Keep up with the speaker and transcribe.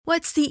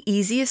What's the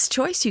easiest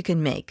choice you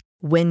can make?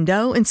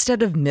 Window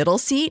instead of middle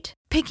seat?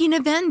 Picking a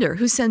vendor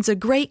who sends a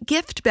great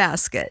gift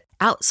basket?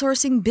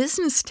 Outsourcing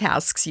business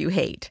tasks you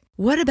hate?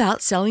 What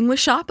about selling with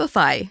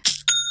Shopify?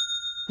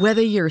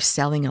 Whether you're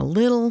selling a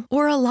little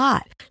or a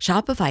lot,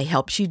 Shopify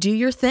helps you do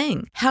your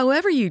thing,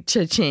 however you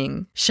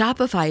cha-ching.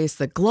 Shopify is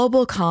the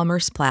global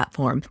commerce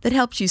platform that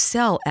helps you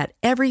sell at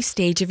every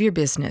stage of your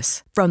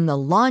business. From the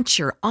launch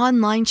your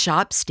online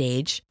shop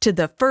stage to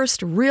the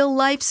first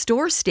real-life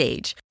store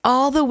stage,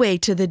 all the way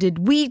to the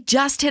did we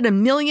just hit a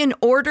million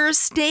orders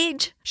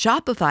stage.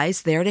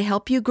 Shopify's there to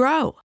help you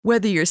grow.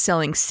 Whether you're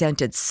selling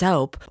scented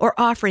soap or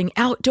offering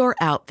outdoor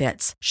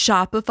outfits,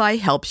 Shopify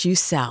helps you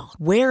sell.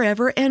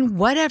 Wherever and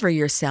whatever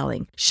you're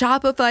selling,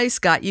 Shopify's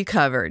got you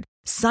covered.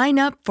 Sign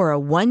up for a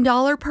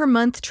 $1 per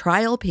month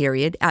trial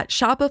period at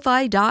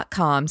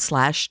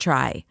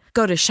shopify.com/try.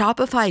 Go to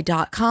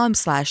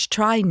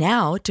shopify.com/try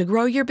now to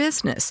grow your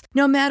business,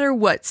 no matter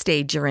what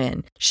stage you're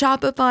in.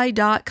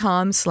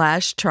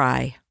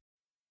 Shopify.com/try.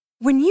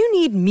 When you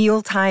need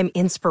mealtime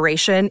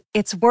inspiration,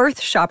 it's worth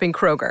shopping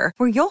Kroger,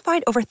 where you'll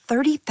find over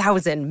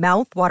 30,000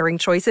 mouth-watering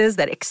choices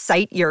that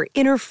excite your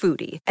inner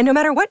foodie. And no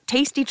matter what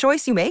tasty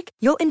choice you make,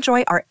 you'll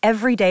enjoy our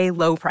everyday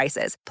low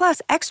prices,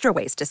 plus extra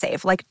ways to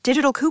save, like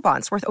digital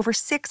coupons worth over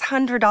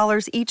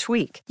 $600 each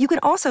week. You can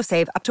also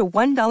save up to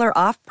 $1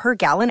 off per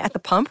gallon at the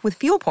pump with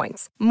fuel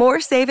points.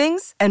 More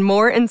savings and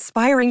more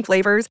inspiring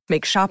flavors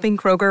make shopping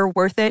Kroger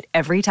worth it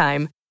every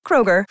time.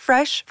 Kroger,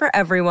 fresh for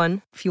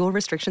everyone. Fuel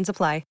restrictions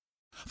apply.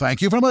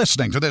 Thank you for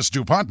listening to this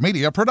DuPont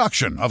Media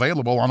production,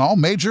 available on all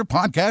major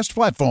podcast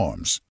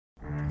platforms.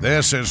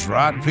 This is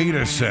Rod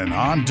Peterson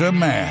on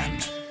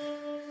demand.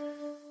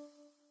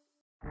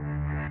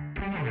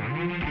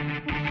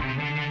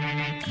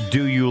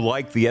 Do you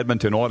like the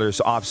Edmonton Oilers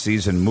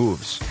offseason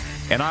moves?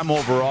 And I'm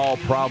overall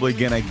probably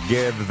going to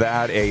give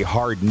that a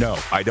hard no.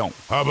 I don't.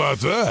 How about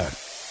that?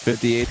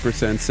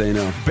 58% say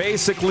no.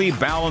 Basically,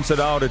 balance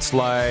it out, it's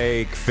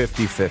like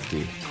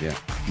 50-50. Yeah.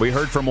 We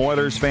heard from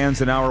Oilers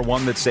fans in hour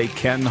one that say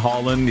Ken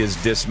Holland is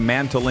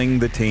dismantling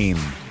the team.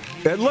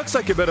 It looks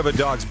like a bit of a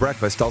dog's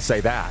breakfast, I'll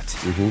say that.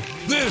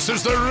 Mm-hmm. This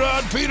is the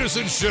Rod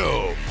Peterson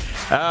Show.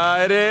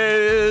 It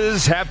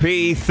is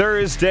Happy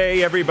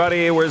Thursday,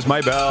 everybody. Where's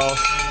my bell?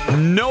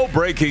 No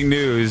breaking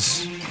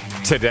news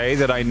today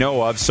that I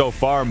know of so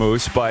far,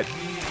 Moose, but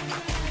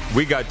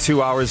we got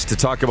 2 hours to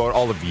talk about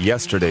all of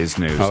yesterday's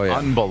news. Oh, yeah.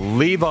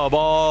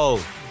 Unbelievable.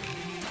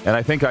 And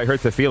I think I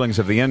hurt the feelings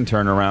of the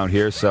intern around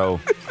here, so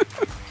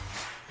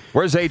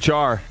where's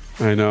HR?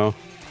 I know.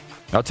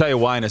 I'll tell you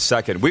why in a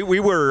second.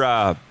 We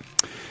were,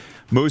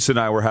 Moose and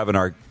I were having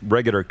our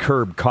regular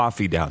curb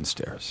coffee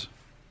downstairs.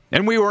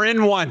 And we were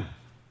in one,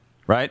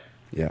 right?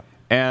 Yeah.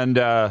 And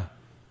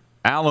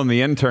Alan,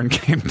 the intern,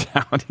 came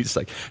down. He's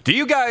like, do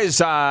you guys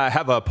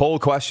have a poll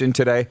question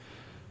today?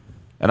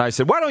 And I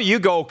said, why don't you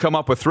go come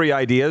up with 3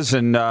 ideas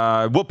and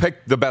we'll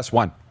pick the best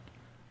one.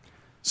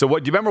 So do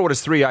you remember what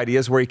his 3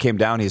 ideas were? He came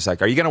down. He's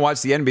like, are you going to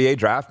watch the NBA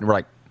draft? And we're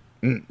like,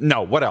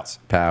 no. What else?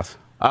 Pass.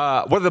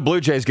 What are the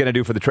Blue Jays going to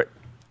do for the trade?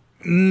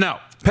 No.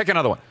 Pick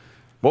another one.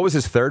 What was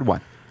his third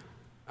one?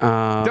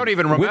 Don't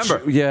even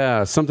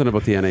remember. Something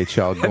about the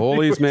NHL.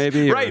 Goalies,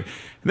 maybe? Right.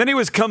 And then he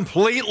was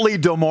completely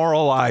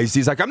demoralized.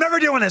 He's like, I'm never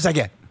doing this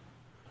again.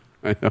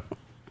 I know.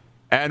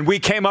 And we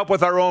came up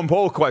with our own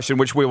poll question,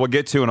 which we will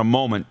get to in a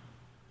moment.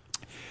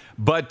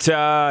 But,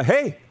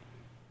 hey,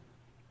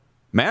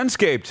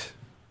 Manscaped,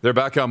 they're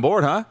back on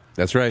board, huh?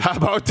 That's right. How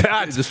about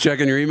that? Just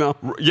checking your email?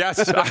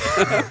 Yes.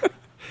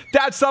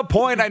 That's the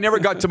point. I never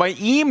got to my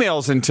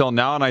emails until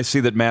now, and I see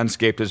that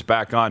Manscaped is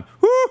back on.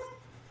 Woo!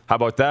 How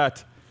about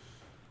that?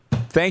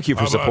 Thank you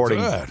for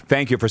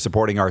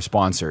supporting our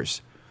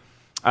sponsors.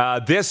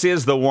 This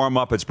is the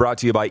warm-up. It's brought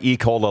to you by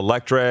Ecol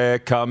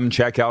Electric. Come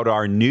check out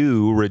our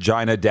new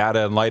Regina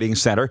Data and Lighting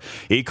Center.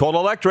 Ecol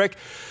Electric.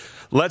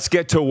 Let's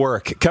get to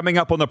work. Coming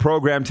up on the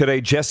program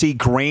today, Jesse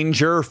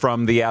Granger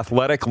from The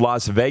Athletic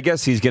Las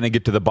Vegas. He's going to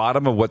get to the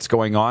bottom of what's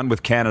going on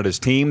with Canada's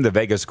team, the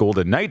Vegas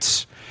Golden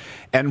Knights.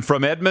 And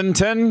from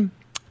Edmonton,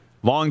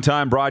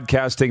 longtime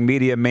broadcasting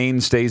media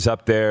mainstays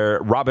up there,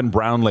 Robin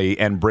Brownlee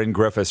and Bryn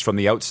Griffiths from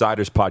the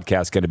Outsiders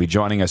podcast going to be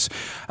joining us.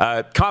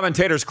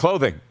 Commentators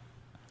Clothing,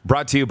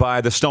 brought to you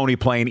by the Stony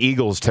Plain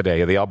Eagles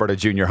today of the Alberta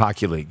Junior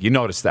Hockey League. You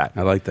noticed that.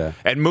 I like that.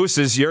 And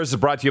Moose's, yours is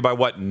brought to you by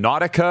what?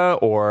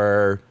 Nautica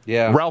or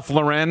Ralph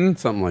Lauren?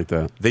 Something like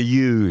that. The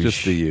Huge.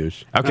 Just the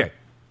Huge. Okay.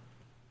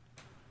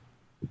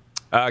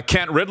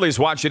 Kent Ridley's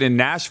watching in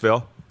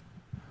Nashville.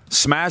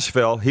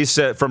 Smashville. He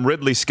said, from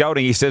Ridley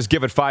Scouting, he says,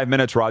 give it 5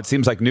 minutes, Rod.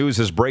 Seems like news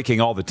is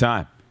breaking all the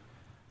time.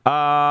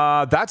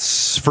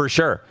 That's for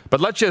sure.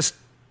 But let's just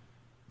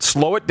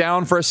slow it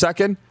down for a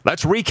second.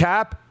 Let's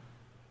recap.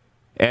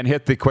 And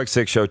hit the quick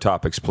 6 show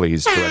topics,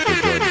 please, Director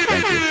Jordan.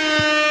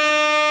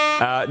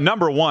 Thank you.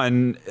 Number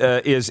one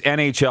is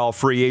NHL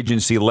free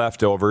agency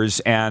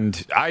leftovers,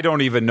 and I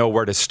don't even know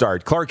where to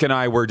start. Clark and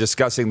I were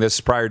discussing this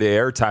prior to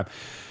airtime.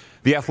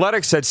 The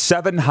Athletic said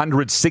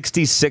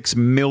 $766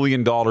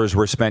 million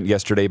were spent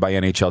yesterday by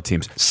NHL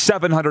teams.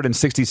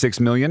 $766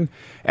 million.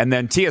 And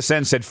then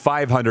TSN said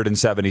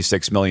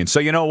 $576 million. So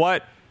you know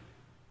what?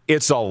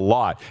 It's a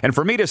lot. And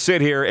for me to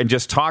sit here and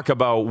just talk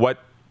about what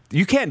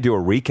you can't do a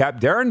recap,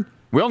 Darren.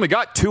 We only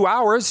got 2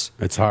 hours.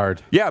 It's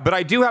hard. Yeah, but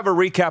I do have a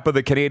recap of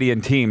the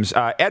Canadian teams.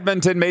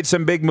 Edmonton made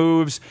some big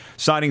moves,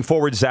 signing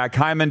forward Zach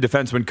Hyman,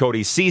 defenseman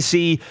Cody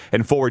Ceci,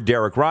 and forward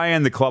Derek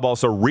Ryan. The club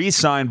also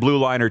re-signed blue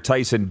liner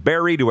Tyson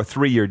Barrie to a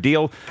 3-year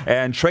deal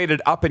and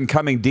traded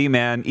up-and-coming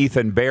D-man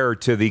Ethan Bear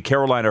to the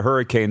Carolina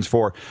Hurricanes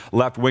for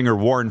left winger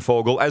Warren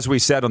Foegele. As we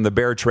said on the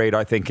Bear trade,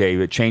 I think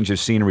a change of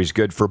scenery is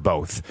good for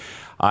both.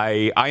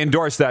 I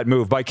endorse that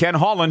move by Ken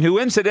Holland, who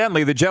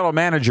incidentally, the general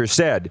manager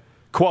said,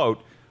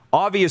 quote,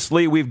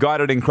 obviously, we've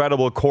got an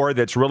incredible core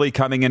that's really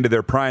coming into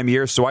their prime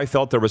year, so I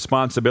felt the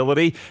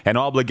responsibility and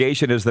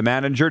obligation as the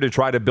manager to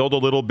try to build a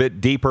little bit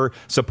deeper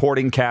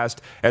supporting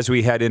cast as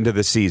we head into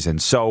the season.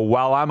 So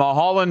while I'm a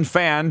Holland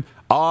fan,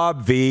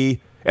 and the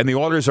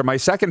Oilers are my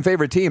second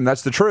favorite team,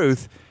 that's the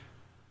truth,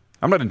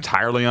 I'm not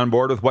entirely on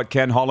board with what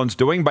Ken Holland's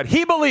doing, but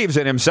he believes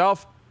in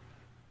himself,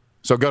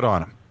 so good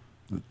on him.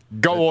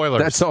 Go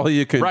Oilers. That's all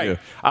you can do.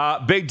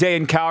 Big day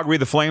in Calgary.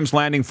 The Flames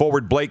landing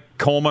forward Blake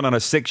Coleman on a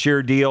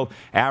 6-year deal.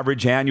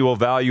 Average annual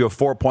value of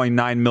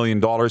 $4.9 million.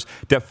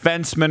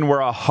 Defensemen were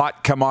a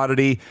hot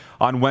commodity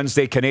on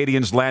Wednesday.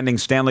 Canadians landing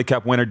Stanley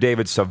Cup winner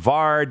David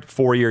Savard.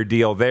 4-year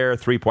deal there,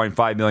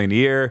 $3.5 million a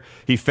year.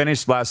 He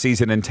finished last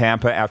season in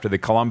Tampa after the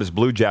Columbus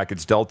Blue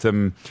Jackets dealt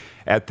him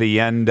at the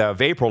end of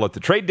April at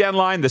the trade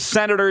deadline. The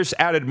Senators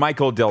added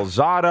Michael Del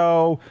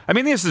Zotto. I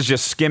mean, this is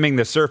just skimming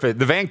the surface.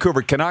 The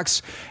Vancouver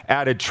Canucks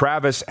added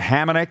Travis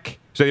Hamonic.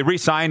 So they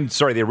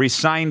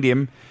re-signed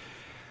him.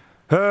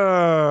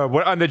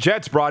 And the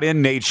Jets brought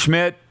in Nate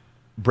Schmidt,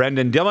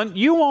 Brendan Dillon.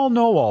 You all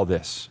know all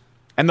this.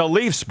 And the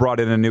Leafs brought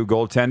in a new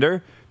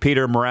goaltender,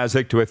 Peter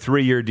Mrazek, to a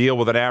 3-year deal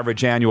with an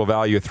average annual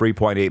value of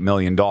 $3.8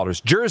 million.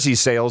 Jersey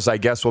sales, I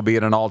guess, will be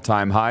at an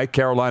all-time high.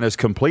 Carolina's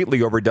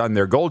completely overdone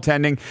their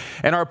goaltending.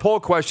 And our poll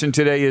question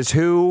today is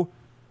who,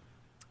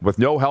 with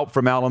no help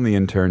from Alan the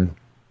intern,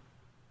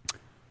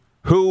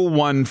 who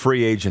won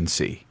free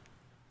agency?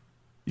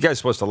 You guys are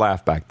supposed to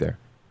laugh back there.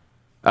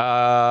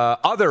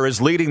 Other is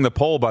leading the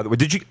poll, by the way.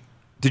 Did you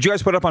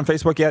guys put it up on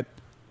Facebook yet?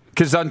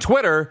 Because on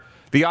Twitter,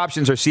 the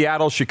options are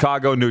Seattle,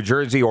 Chicago, New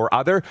Jersey, or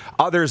other.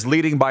 Others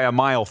leading by a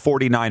mile,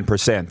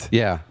 49%.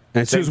 Yeah.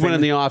 And it's who's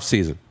winning the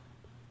offseason?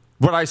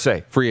 What'd I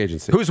say? Free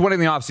agency. Who's winning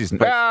the offseason?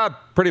 Right.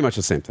 Pretty much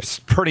the same thing. It's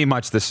pretty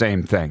much the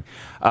same thing.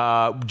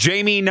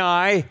 Jamie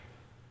Nye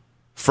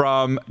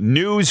from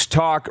News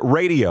Talk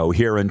Radio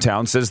here in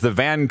town says the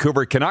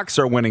Vancouver Canucks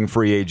are winning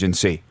free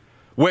agency,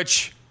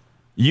 which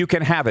you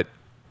can have it.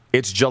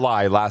 It's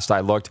July, last I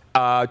looked.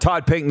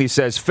 Todd Pinkney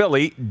says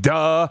Philly,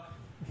 duh.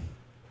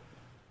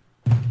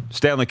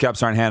 Stanley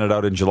Cups aren't handed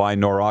out in July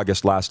nor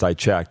August, last I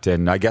checked.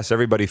 And I guess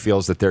everybody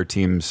feels that their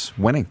team's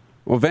winning.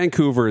 Well,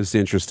 Vancouver is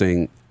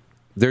interesting.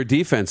 Their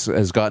defense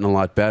has gotten a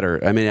lot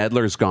better. I mean,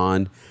 Edler's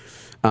gone.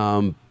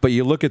 But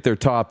you look at their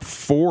top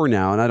 4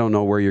 now, and I don't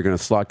know where you're going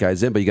to slot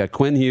guys in, but you got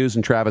Quinn Hughes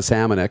and Travis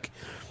Hamonic.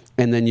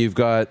 And then you've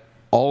got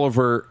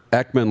Oliver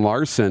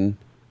Ekman-Larsson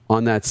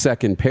on that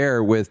second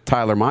pair with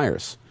Tyler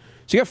Myers.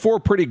 So you got 4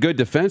 pretty good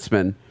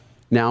defensemen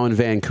now in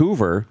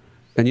Vancouver.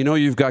 And you know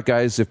you've got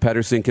guys, if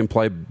Pettersson can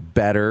play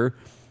better,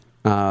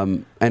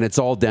 and it's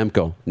all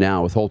Demko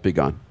now with Holtby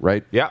gone,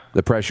 right? Yeah.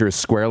 The pressure is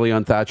squarely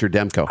on Thatcher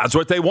Demko. That's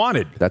what they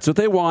wanted. That's what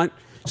they want.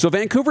 So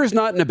Vancouver's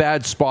not in a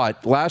bad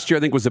spot. Last year, I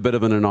think, was a bit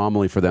of an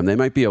anomaly for them. They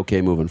might be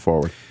okay moving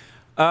forward.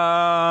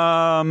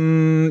 Yeah,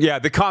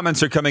 the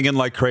comments are coming in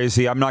like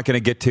crazy. I'm not going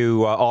to get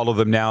to all of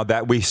them now.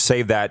 That we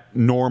save that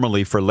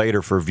normally for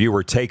later for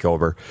viewer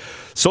takeover.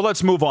 So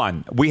let's move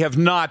on. We have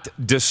not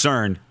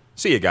discerned.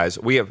 See you guys.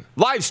 We have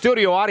live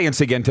studio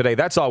audience again today.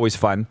 That's always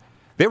fun.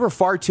 They were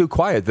far too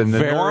quiet than the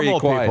Very normal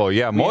quiet. people.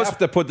 Yeah, most have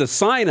to put the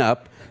sign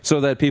up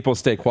so that people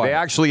stay quiet. They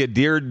actually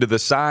adhered to the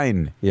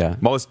sign. Yeah.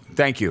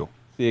 Thank you.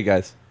 See you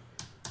guys.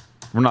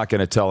 We're not going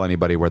to tell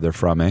anybody where they're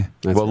from, eh?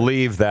 We'll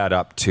leave that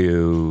up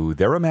to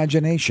their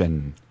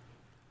imagination.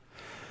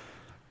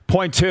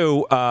 Point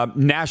 2,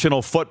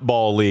 National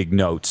Football League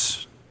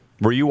notes.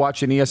 Were you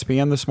watching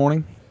ESPN this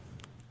morning?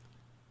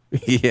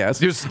 Yes.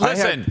 Just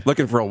listen.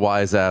 Looking for a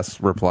wise-ass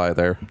reply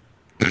there.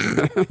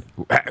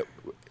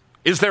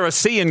 Is there a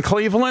C in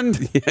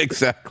Cleveland? Yeah,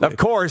 exactly. Of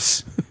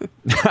course.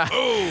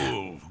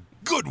 Oh,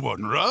 good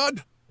one,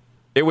 Rod.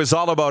 It was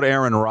all about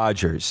Aaron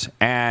Rodgers.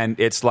 And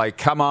it's like,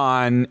 come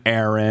on,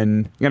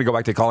 Aaron. I'm going to go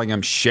back to calling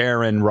him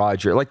Sharon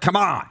Rodgers. Like, come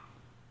on.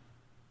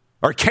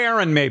 Or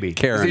Karen, maybe.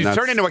 Karen. He's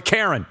turned into a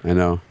Karen. I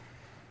know.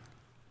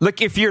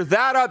 Look, if you're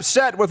that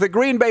upset with the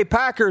Green Bay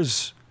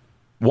Packers,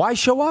 why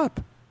show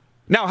up?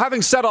 Now,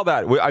 having said all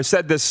that, I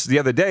said this the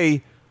other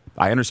day.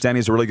 I understand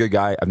he's a really good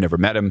guy. I've never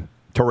met him.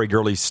 Torrey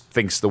Gurley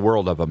thinks the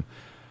world of him.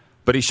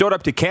 But he showed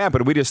up to camp,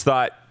 and we just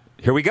thought,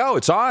 here we go.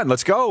 It's on.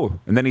 Let's go.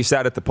 And then he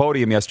sat at the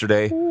podium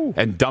yesterday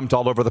and dumped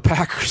all over the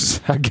Packers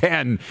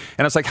again.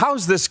 And it's like,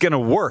 how's this going to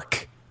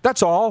work?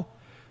 That's all.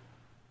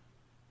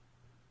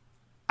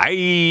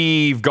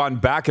 I've gone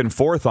back and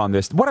forth on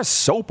this. What a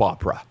soap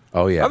opera.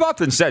 Oh, yeah. I've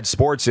often said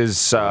sports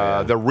is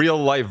the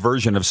real-life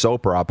version of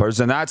soap operas,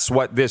 and that's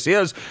what this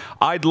is.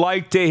 I'd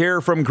like to hear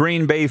from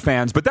Green Bay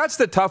fans, but that's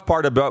the tough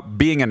part about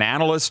being an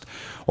analyst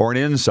or an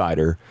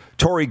insider.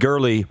 Tori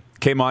Gurley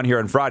came on here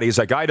on Friday. He's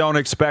like, I don't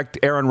expect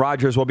Aaron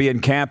Rodgers will be in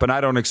camp, and I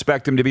don't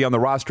expect him to be on the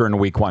roster in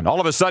week 1. All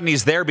of a sudden,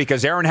 he's there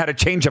because Aaron had a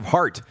change of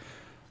heart.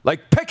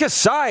 Like, pick a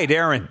side,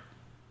 Aaron.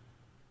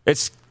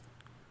 It's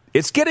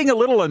getting a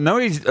little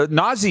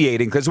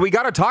nauseating because we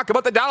got to talk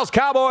about the Dallas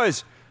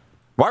Cowboys.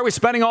 Why are we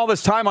spending all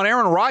this time on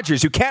Aaron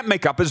Rodgers, who can't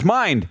make up his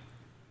mind?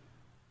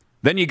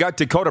 Then you got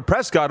Dakota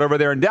Prescott over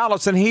there in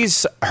Dallas, and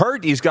he's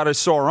hurt. He's got a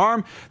sore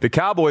arm. The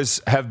Cowboys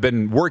have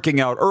been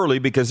working out early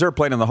because they're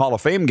playing in the Hall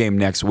of Fame game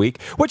next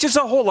week, which is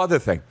a whole other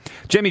thing.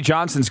 Jimmy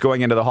Johnson's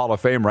going into the Hall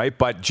of Fame, right?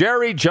 But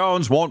Jerry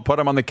Jones won't put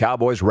him on the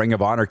Cowboys Ring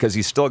of Honor because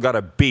he's still got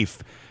a beef.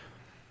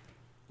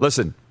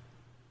 Listen,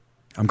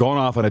 I'm going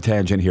off on a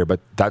tangent here, but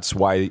that's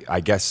why I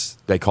guess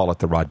they call it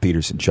the Rod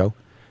Peterson Show.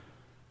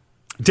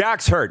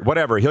 Dak's hurt,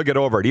 whatever. He'll get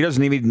over it. He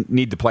doesn't even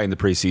need to play in the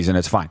preseason.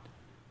 It's fine.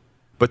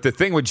 But the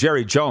thing with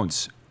Jerry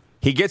Jones,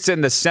 he gets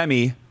in the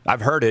semi.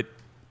 I've heard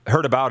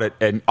about it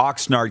in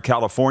Oxnard,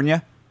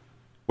 California,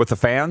 with the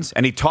fans,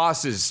 and he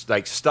tosses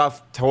like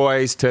stuffed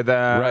toys to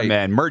them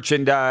and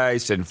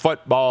merchandise and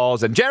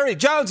footballs. And Jerry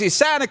Jones, he's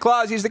Santa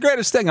Claus. He's the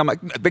greatest thing. I'm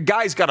like, the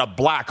guy's got a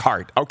black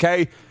heart,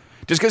 okay?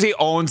 Just because he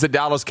owns the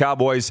Dallas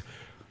Cowboys,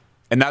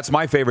 and that's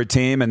my favorite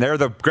team, and they're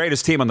the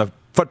greatest team on the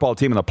football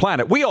team on the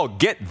planet. We all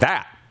get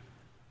that.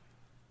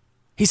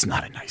 He's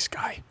not a nice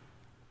guy.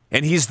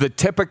 And he's the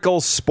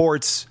typical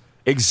sports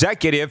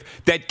executive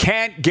that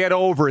can't get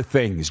over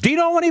things. Do you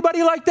know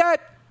anybody like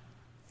that?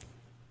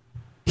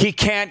 He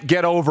can't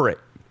get over it.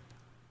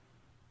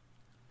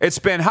 It's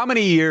been how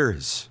many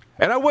years?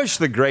 And I wish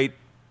the great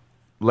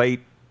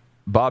late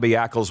Bobby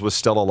Ackles was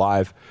still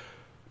alive.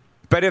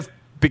 But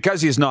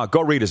because he's not,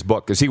 go read his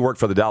book, because he worked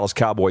for the Dallas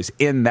Cowboys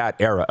in that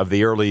era of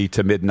the early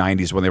to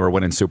mid-'90s when they were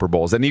winning Super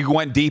Bowls. And he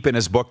went deep in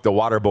his book, The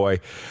Waterboy,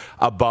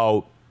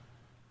 about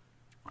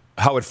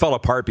how it fell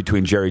apart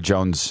between Jerry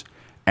Jones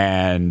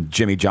and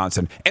Jimmy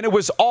Johnson. And it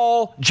was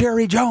all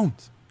Jerry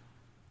Jones.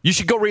 You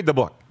should go read the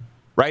book,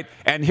 right?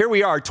 And here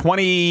we are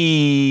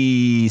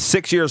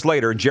 26 years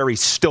later, and Jerry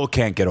still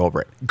can't get over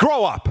it.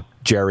 Grow up,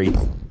 Jerry.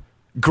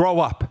 Grow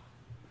up.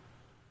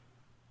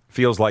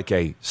 Feels like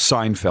a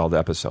Seinfeld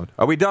episode.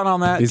 Are we done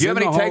on that? Do you have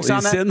any takes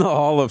on that? He's in the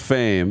Hall of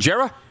Fame.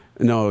 Jerry?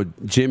 No,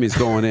 Jimmy's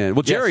going in.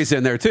 Well, Jerry's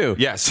in there, too.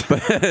 Yes.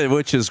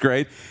 Which is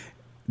great.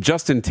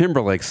 Justin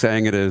Timberlake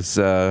sang at his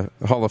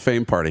Hall of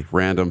Fame party,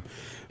 random.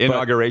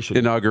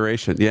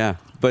 Inauguration, yeah.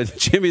 But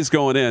Jimmy's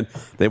going in.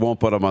 They won't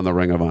put him on the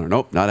Ring of Honor.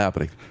 Nope, not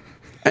happening.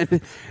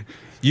 And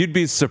you'd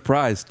be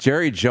surprised.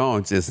 Jerry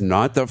Jones is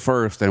not the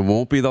first and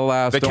won't be the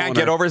last. That can't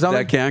get over something?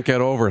 That can't get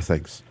over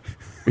things.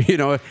 You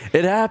know,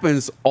 it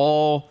happens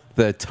all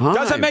the time.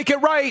 Doesn't make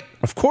it right.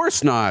 Of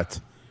course not.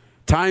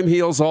 Time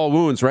heals all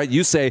wounds, right?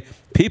 You say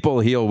people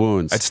heal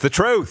wounds. That's the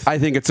truth. I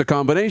think it's a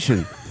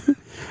combination.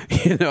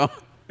 You know?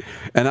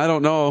 And I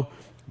don't know.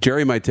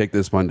 Jerry might take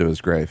this one to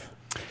his grave.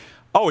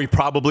 Oh, he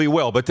probably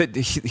will. But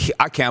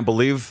I can't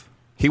believe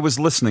he was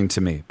listening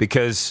to me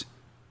because,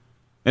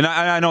 and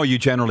I know you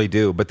generally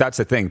do, but that's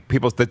the thing.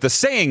 The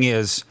saying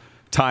is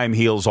time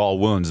heals all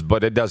wounds,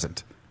 but it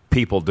doesn't.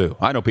 People do.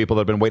 I know people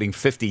that have been waiting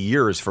 50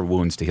 years for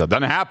wounds to heal.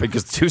 Doesn't happen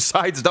because the two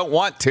sides don't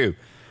want to,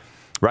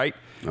 right?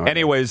 Okay.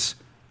 Anyways,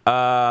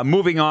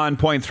 moving on,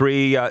 point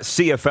 3,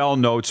 CFL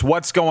notes.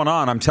 What's going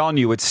on? I'm telling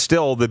you, it's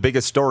still the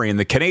biggest story in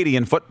the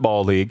Canadian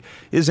Football League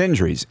is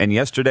injuries. And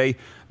yesterday,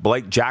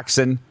 Blake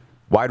Jackson,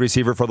 wide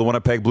receiver for the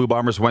Winnipeg Blue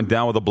Bombers, went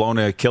down with a blown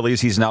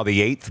Achilles. He's now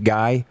the 8th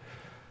guy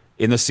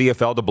in the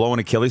CFL to blow an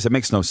Achilles. It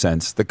makes no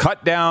sense. The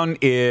cut down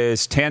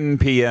is 10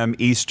 p.m.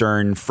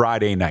 Eastern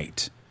Friday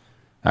night.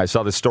 I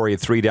saw the story at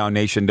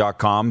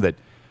 3downnation.com that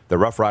the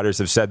Rough Riders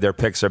have said their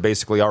picks are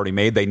basically already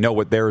made. They know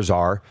what theirs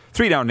are.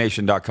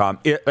 3downnation.com.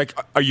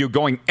 Are you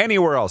going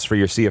anywhere else for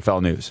your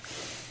CFL news?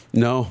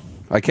 No.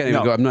 I can't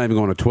even go. I'm not even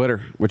going to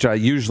Twitter, which I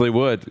usually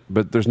would,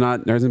 but there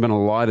hasn't been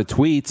a lot of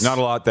tweets. Not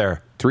a lot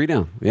there. 3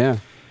 down, yeah.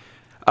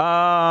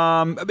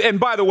 And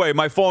by the way,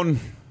 my phone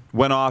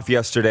went off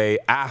yesterday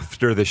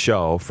after the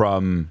show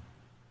from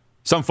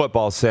some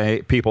people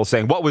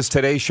saying, what was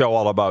today's show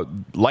all about?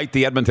 Light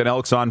the Edmonton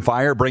Elks on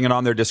fire, bringing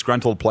on their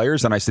disgruntled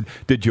players? And I said,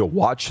 did you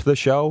watch the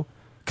show?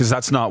 Because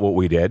that's not what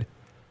we did.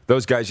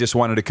 Those guys just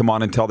wanted to come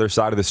on and tell their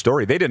side of the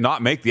story. They did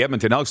not make the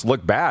Edmonton Elks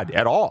look bad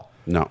at all.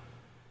 No.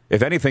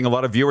 If anything, a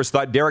lot of viewers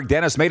thought Derek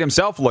Dennis made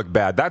himself look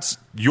bad. That's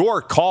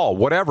your call,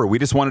 whatever. We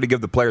just wanted to give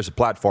the players a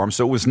platform,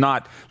 so it was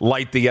not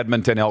light the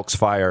Edmonton Elks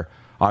fire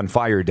on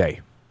Fire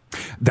Day.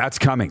 That's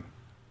coming.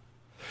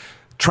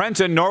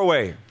 Trenton,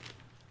 Norway.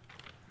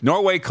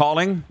 Norway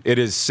calling. It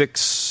is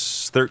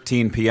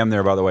 6:13 p.m.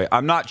 there, by the way.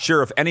 I'm not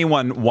sure if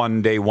anyone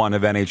won day one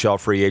of NHL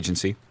free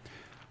agency.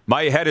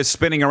 My head is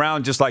spinning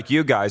around just like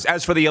you guys.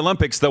 As for the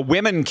Olympics, the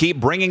women keep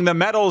bringing the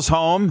medals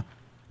home.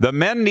 The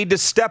men need to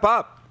step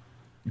up.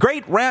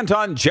 Great rant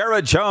on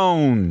Jerry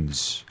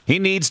Jones. He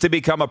needs to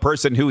become a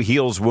person who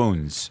heals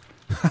wounds.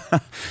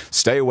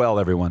 Stay well,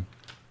 everyone.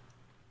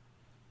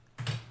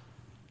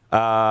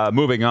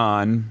 Moving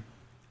on.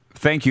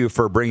 Thank you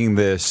for bringing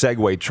the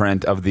segue,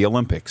 Trent, of the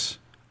Olympics.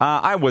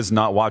 I was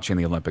not watching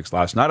the Olympics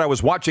last night. I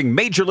was watching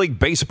Major League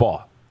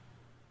Baseball,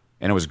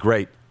 and it was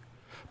great.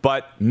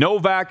 But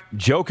Novak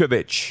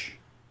Djokovic,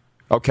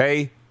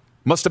 okay,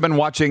 must have been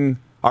watching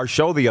our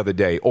show the other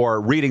day or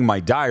reading my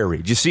diary.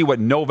 Did you see what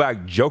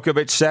Novak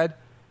Djokovic said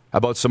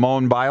about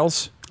Simone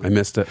Biles? I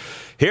missed it.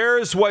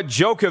 Here's what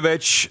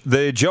Djokovic,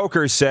 the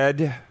Joker,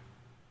 said.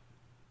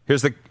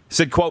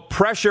 Said, quote,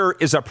 "Pressure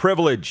is a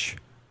privilege."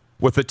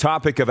 With the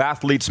topic of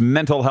athletes'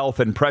 mental health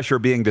and pressure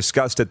being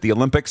discussed at the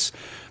Olympics,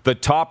 the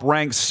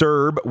top-ranked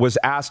Serb was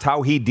asked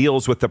how he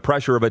deals with the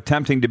pressure of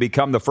attempting to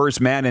become the first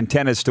man in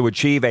tennis to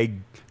achieve a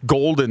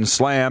golden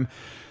slam.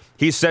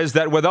 He says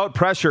that without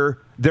pressure,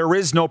 there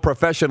is no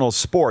professional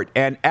sport,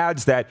 and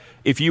adds that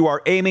if you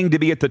are aiming to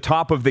be at the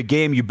top of the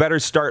game, you better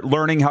start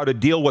learning how to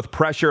deal with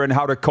pressure and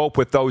how to cope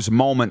with those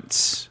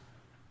moments.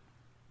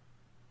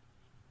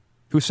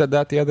 Who said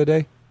that the other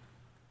day?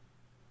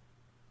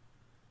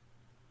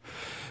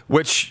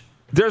 Which,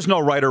 there's no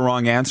right or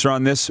wrong answer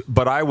on this,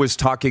 but I was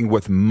talking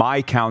with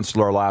my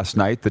counselor last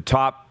night, the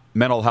top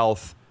mental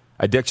health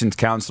addictions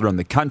counselor in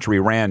the country,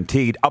 Rand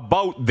Teed,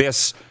 about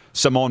this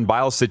Simone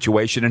Biles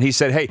situation. And he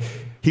said, hey,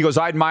 he goes,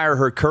 I admire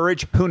her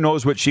courage. Who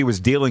knows what she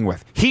was dealing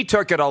with? He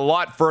took it a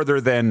lot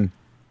further than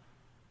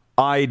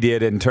I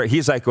did.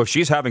 He's like, well,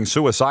 she's having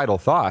suicidal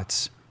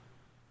thoughts.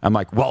 I'm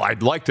like, well,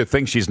 I'd like to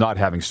think she's not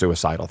having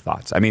suicidal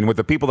thoughts. I mean, with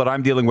the people that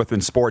I'm dealing with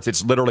in sports,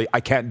 it's literally, I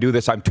can't do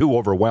this. I'm too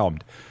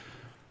overwhelmed.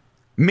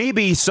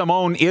 Maybe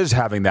Simone is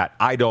having that.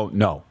 I don't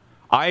know.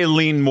 I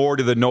lean more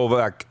to the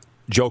Novak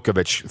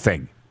Djokovic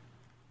thing.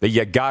 That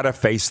you got to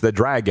face the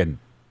dragon.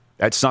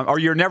 Or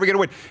you're never going to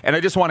win. And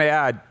I just want to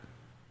add,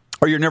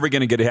 or you're never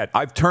going to get ahead.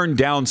 I've turned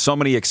down so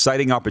many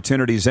exciting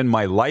opportunities in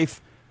my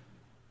life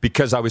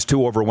because I was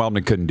too overwhelmed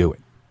and couldn't do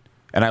it.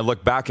 And I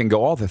look back and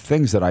go, all the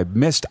things that I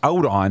missed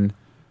out on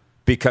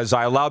because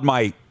I allowed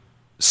my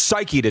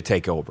psyche to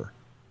take over.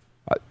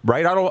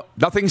 Right?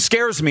 Nothing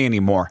scares me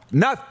anymore.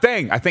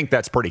 Nothing. I think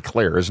that's pretty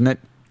clear, isn't it?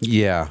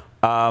 Yeah.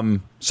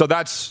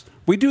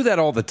 We do that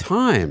all the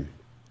time,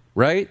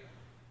 right?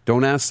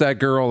 Don't ask that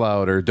girl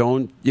out, or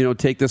don't,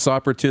 take this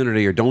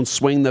opportunity, or don't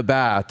swing the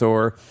bat,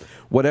 or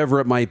whatever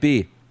it might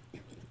be.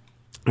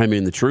 I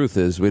mean, the truth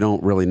is we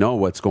don't really know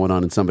what's going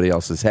on in somebody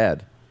else's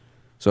head.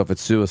 So if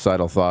it's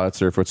suicidal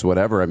thoughts or if it's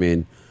whatever, I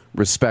mean,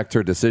 respect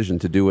her decision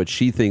to do what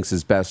she thinks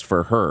is best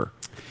for her.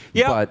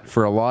 Yeah. But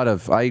for a lot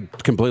of, I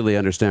completely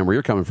understand where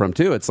you're coming from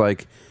too. It's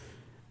like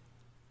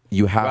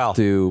you have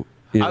to,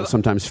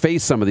 sometimes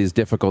face some of these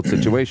difficult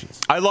situations.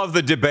 I love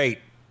the debate.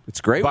 It's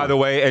great. By the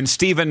way, and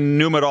Stephen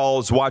Numedal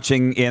is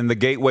watching in the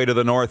Gateway to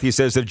the North. He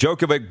says if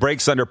Djokovic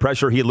breaks under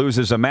pressure, he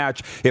loses a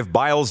match. If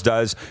Biles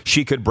does,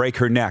 she could break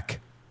her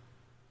neck.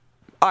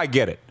 I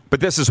get it.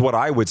 But this is what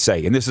I would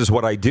say, and this is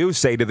what I do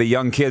say to the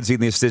young kids in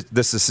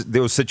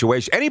those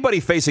situations. Anybody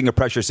facing a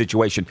pressure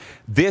situation,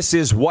 this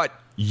is what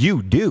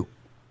you do.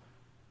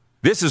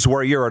 This is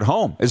where you're at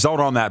home, is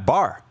out on that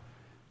bar.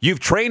 You've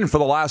trained for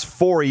the last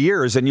 4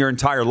 years in your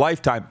entire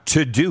lifetime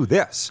to do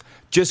this.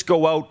 Just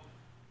go out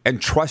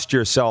and trust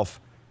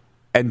yourself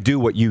and do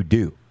what you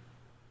do.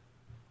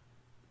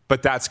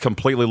 But that's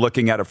completely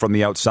looking at it from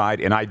the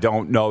outside, and I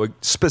don't know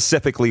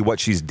specifically what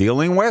she's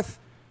dealing with.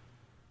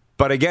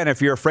 But again,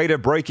 if you're afraid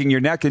of breaking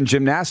your neck in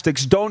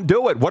gymnastics, don't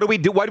do it. What do we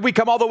do? Why did we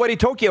come all the way to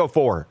Tokyo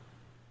for?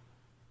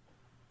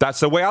 That's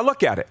the way I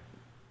look at it.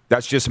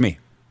 That's just me.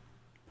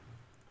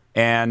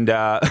 And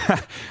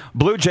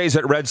Blue Jays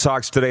at Red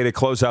Sox today to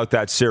close out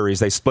that series.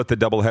 They split the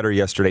doubleheader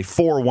yesterday.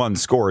 4-1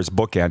 scores,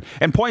 bookend.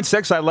 And point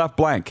 6, I left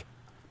blank.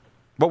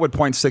 What would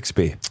point 6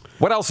 be?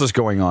 What else is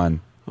going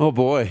on? Oh,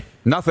 boy.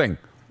 Nothing.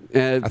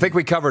 I think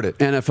we covered it.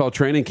 NFL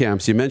training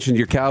camps. You mentioned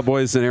your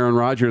Cowboys and Aaron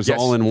Rodgers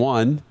all in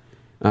one.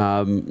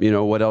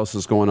 What else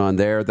is going on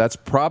there? That's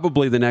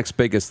probably the next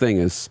biggest thing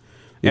is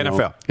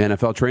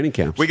NFL training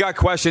camps. We got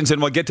questions,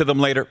 and we'll get to them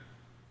later.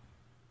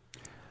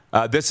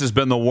 This has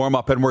been the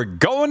warm-up, and we're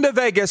going to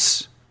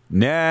Vegas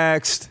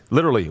next.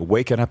 Literally,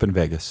 waking up in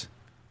Vegas.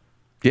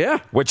 Yeah.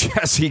 With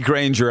Jesse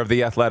Granger of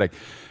The Athletic.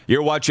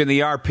 You're watching the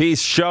RP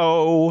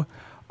Show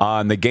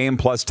on the Game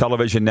Plus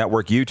Television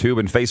Network, YouTube,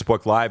 and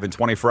Facebook Live, and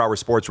 24-hour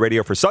sports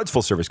radio for Suds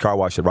Full Service Car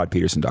Wash at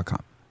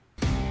rodpeterson.com.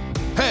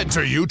 Head to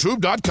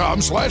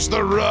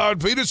youtube.com/The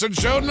Rod Peterson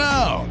Show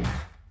now.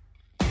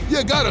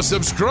 You gotta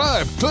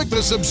subscribe. Click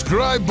the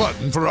subscribe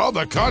button for all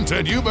the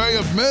content you may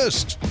have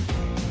missed.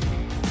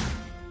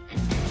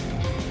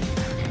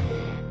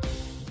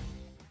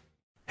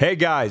 Hey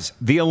guys,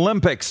 the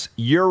Olympics,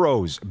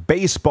 Euros,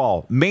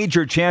 baseball,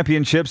 major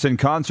championships and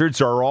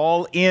concerts are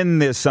all in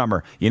this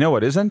summer. You know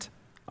what isn't?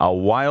 A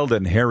wild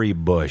and hairy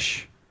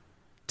bush.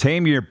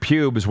 Tame your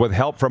pubes with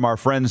help from our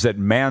friends at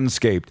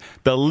Manscaped,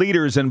 the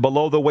leaders in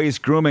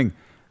below-the-waist grooming.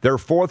 Their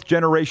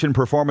 4th-generation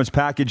performance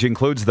package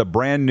includes the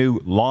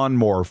brand-new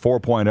Lawnmower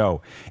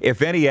 4.0.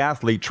 If any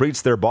athlete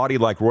treats their body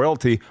like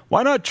royalty,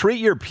 why not treat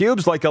your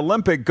pubes like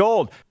Olympic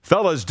gold?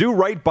 Fellas, do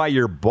right by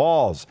your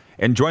balls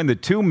and join the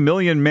 2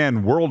 million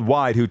men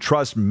worldwide who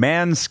trust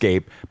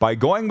Manscaped by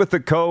going with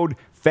the code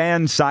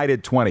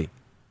FanSided20.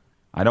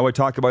 I know I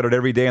talk about it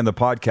every day on the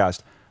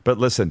podcast, but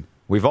listen,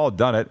 we've all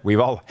done it. We've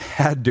all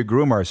had to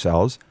groom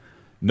ourselves.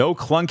 No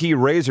clunky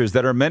razors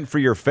that are meant for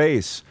your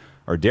face,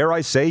 or dare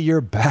I say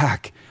your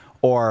back,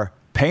 or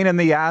pain in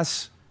the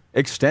ass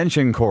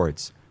extension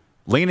cords,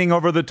 leaning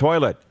over the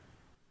toilet.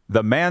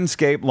 The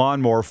Manscaped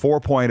Lawnmower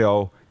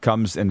 4.0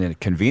 comes in a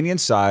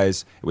convenient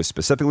size. It was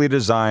specifically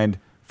designed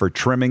for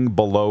trimming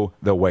below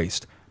the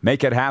waist.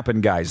 Make it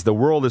happen, guys. The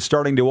world is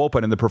starting to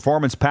open, and the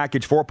Performance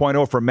Package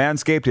 4.0 from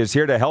Manscaped is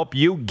here to help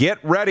you get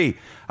ready.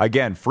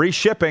 Again, free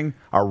shipping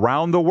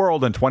around the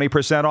world and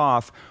 20%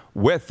 off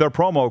with the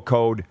promo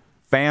code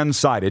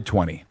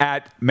FANSIDED20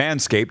 at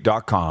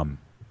manscaped.com.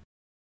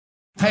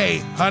 Hey,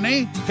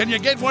 honey, can you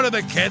get one of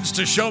the kids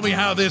to show me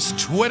how this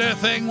Twitter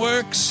thing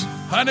works?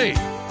 Honey,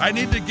 I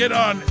need to get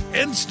on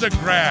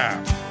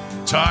Instagram.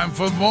 Time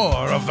for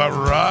more of the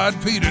Rod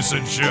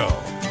Peterson Show.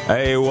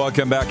 Hey,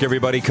 welcome back,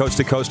 everybody. Coast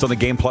to coast on the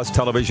Game Plus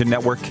television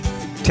network.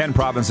 10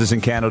 provinces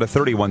in Canada,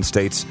 31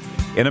 states.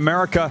 In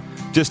America,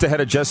 just ahead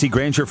of Jesse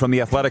Granger from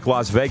the Athletic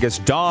Las Vegas,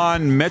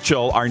 Don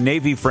Mitchell, our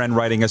Navy friend,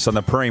 writing us on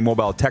the Prairie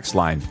Mobile text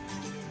line.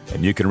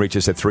 And you can reach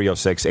us at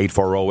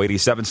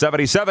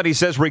 306-840-8777. He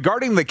says,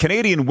 regarding the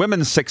Canadian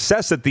women's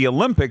success at the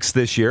Olympics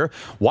this year,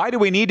 why do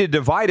we need to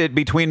divide it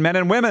between men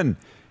and women?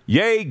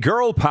 Yay,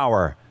 girl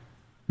power.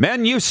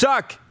 Men, you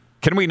suck.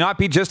 Can we not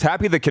be just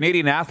happy the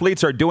Canadian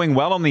athletes are doing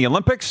well in the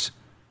Olympics?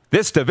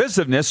 This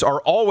divisiveness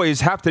or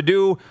always have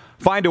to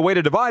find a way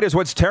to divide is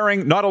what's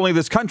tearing not only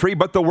this country,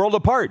 but the world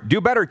apart.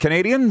 Do better,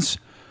 Canadians.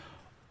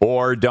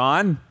 Or,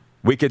 Don,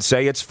 we could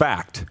say it's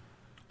fact.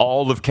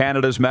 All of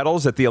Canada's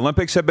medals at the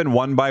Olympics have been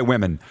won by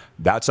women.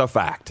 That's a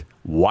fact.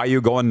 Why are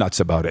you going nuts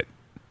about it?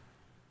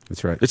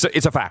 That's right.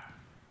 It's a fact.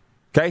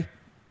 Okay?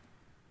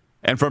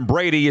 And from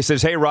Brady, he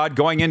says, hey, Rod,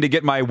 going in to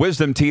get my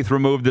wisdom teeth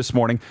removed this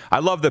morning. I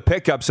love the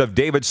pickups of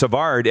David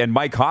Savard and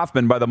Mike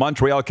Hoffman by the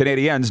Montreal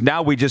Canadiens.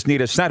 Now we just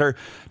need a center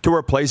to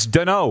replace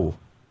Danault.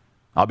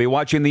 I'll be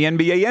watching the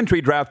NBA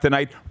entry draft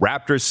tonight.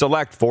 Raptors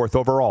select 4th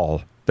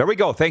overall. There we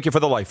go. Thank you for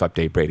the life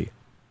update, Brady.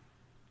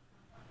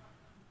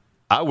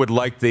 I would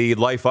like the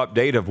life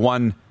update of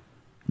one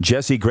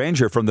Jesse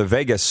Granger from the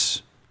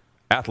Vegas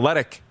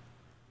Athletic,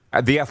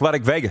 the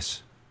Athletic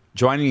Vegas,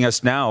 joining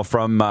us now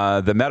from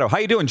the Meadow. How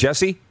you doing,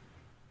 Jesse?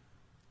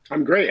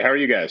 I'm great. How are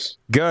you guys?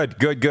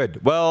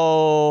 Good.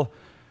 Well,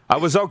 I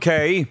was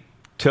okay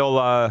till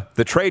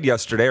the trade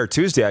yesterday, or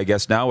Tuesday, I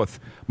guess now, with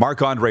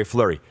Marc-Andre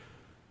Fleury.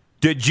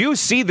 Did you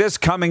see this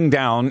coming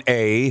down,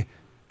 A,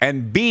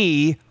 and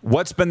B,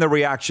 what's been the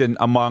reaction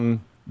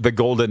among the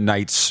Golden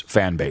Knights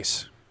fan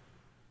base?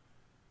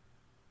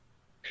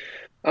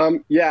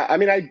 Yeah, I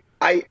mean,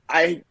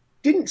 I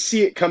didn't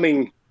see it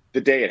coming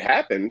the day it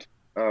happened.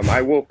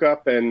 I woke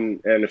up and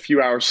a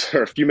few hours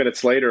or a few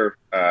minutes later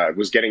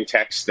was getting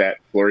texts that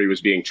Fleury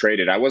was being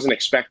traded. I wasn't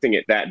expecting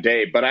it that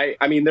day, but I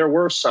mean, there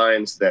were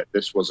signs that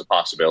this was a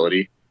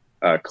possibility.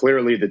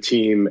 Clearly, the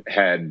team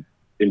had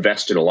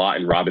invested a lot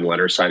in Robin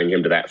Lehner, signing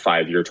him to that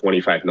 5-year,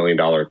 $25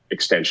 million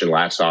extension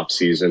last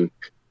offseason.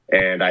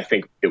 And I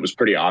think it was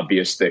pretty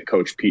obvious that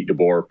Coach Pete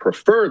DeBoer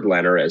preferred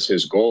Lehner as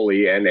his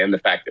goalie, and the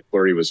fact that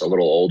Fleury was a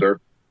little older.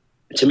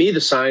 To me,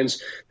 the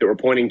signs that were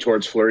pointing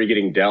towards Fleury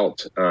getting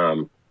dealt,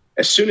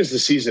 as soon as the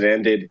season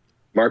ended,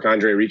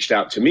 Marc-Andre reached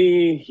out to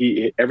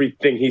me.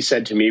 Everything he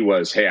said to me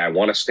was, hey, I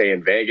want to stay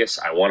in Vegas.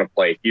 I want to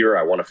play here.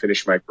 I want to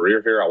finish my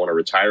career here. I want to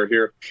retire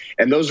here.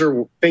 And those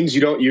are things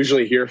you don't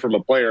usually hear from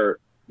a player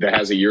that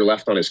has a year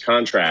left on his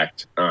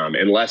contract,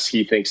 unless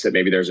he thinks that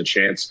maybe there's a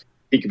chance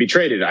he could be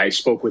traded. I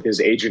spoke with his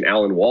agent,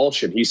 Alan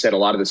Walsh, and he said a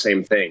lot of the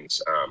same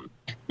things.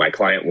 My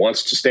client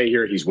wants to stay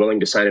here. He's willing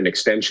to sign an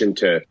extension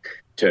to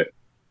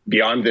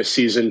beyond this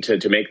season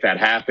to make that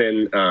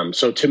happen.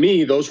 So to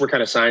me, those were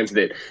kind of signs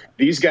that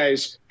these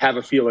guys have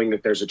a feeling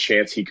that there's a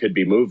chance he could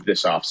be moved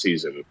this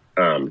offseason.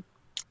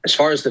 As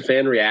far as the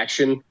fan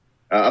reaction,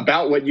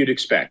 about what you'd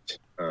expect.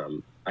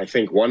 I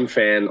think one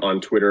fan on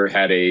Twitter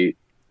had a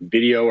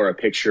video or a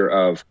picture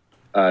of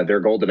their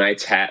Golden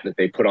Knights hat that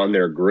they put on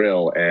their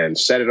grill and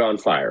set it on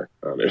fire.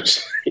 It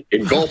was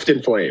engulfed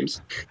in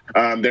flames.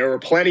 There were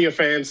plenty of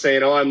fans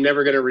saying, oh, I'm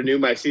never going to renew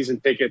my season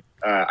ticket.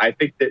 I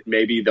think that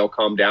maybe they'll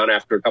calm down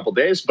after a couple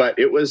days, but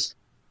it was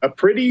a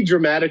pretty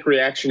dramatic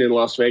reaction in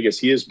Las Vegas.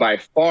 He is by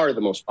far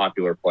the most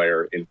popular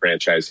player in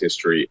franchise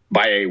history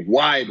by a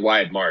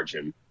wide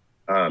margin.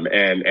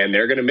 And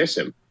they're going to miss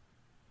him.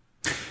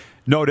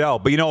 No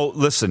doubt. But,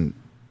 listen,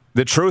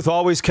 the truth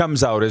always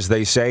comes out, as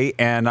they say.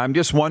 And I'm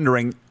just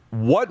wondering,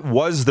 what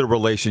was the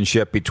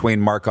relationship between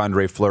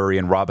Marc-Andre Fleury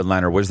and Robin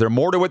Lehner? Was there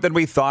more to it than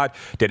we thought?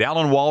 Did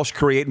Alan Walsh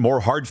create more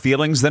hard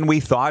feelings than we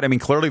thought? I mean,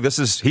 clearly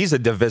he's a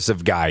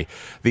divisive guy,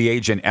 the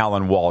agent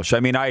Alan Walsh. I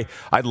mean,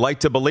 I'd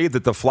like to believe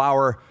that the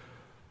flower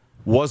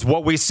was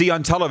what we see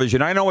on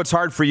television. I know it's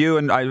hard for you,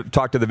 and I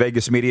talked to the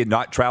Vegas media,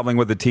 not traveling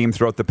with the team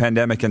throughout the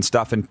pandemic and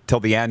stuff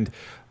until the end,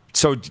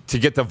 so to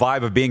get the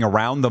vibe of being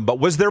around them. But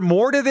was there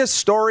more to this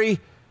story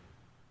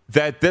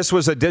that this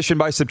was addition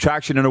by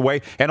subtraction in a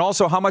way? And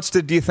also, how much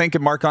do you think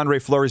of Marc-Andre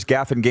Fleury's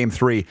gaffe in Game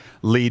 3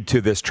 lead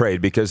to this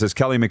trade? Because as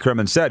Kelly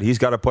McCrimmon said, he's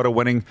got to put a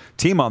winning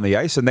team on the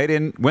ice, and they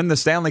didn't win the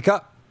Stanley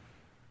Cup.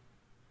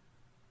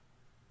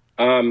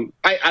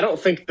 I don't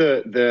think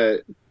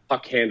the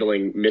puck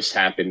handling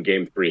mishap in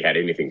Game 3 had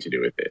anything to do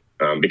with it,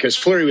 because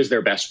Fleury was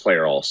their best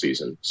player all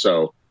season.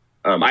 So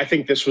I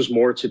think this was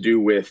more to do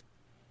with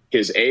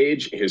his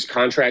age, his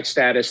contract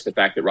status, the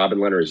fact that Robin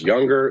Lehner is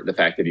younger, the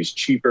fact that he's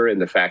cheaper, and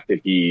the fact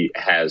that he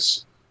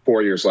has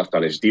 4 years left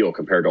on his deal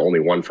compared to only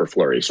one for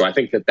Fleury. So I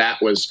think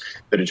that was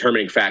the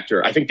determining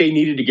factor. I think they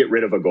needed to get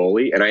rid of a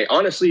goalie, and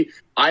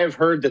I have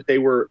heard that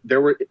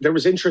there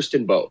was interest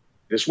in both.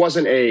 This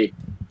wasn't a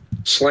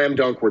slam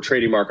dunk, we're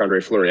trading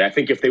Marc-Andre Fleury. I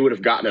think if they would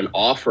have gotten an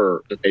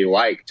offer that they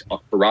liked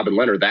for Robin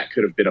Lehner, that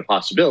could have been a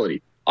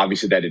possibility.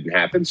 Obviously, that didn't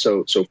happen,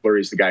 so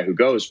Fleury's the guy who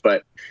goes.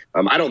 But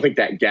I don't think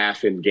that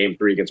gaffe in Game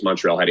 3 against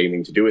Montreal had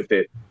anything to do with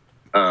it.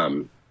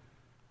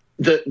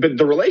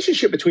 The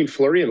relationship between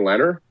Fleury and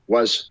Lehner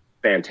was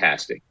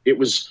fantastic. It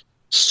was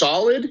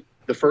solid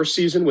the first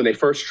season when they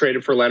first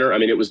traded for Lehner. I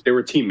mean, they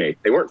were teammates.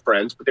 They weren't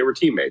friends, but they were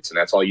teammates, and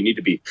that's all you need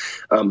to be.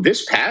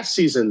 This past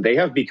season, they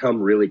have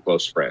become really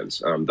close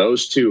friends.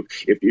 Those two,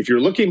 if you're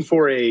looking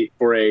for a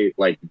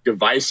like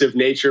divisive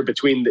nature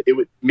between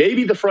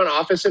maybe the front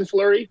office and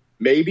Fleury,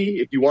 maybe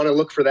if you want to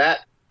look for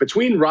that,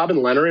 between Robin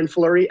Lehner and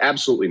Fleury,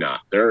 absolutely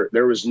not.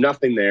 There was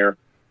nothing there.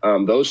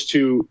 Those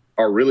two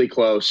are really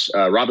close.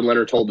 Robin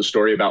Lehner told the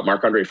story about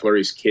Marc-Andre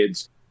Fleury's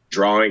kids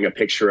drawing a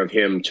picture of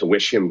him to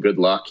wish him good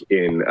luck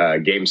in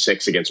Game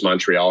 6 against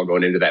Montreal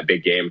going into that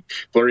big game.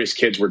 Fleury's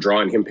kids were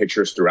drawing him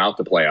pictures throughout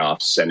the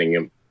playoffs, sending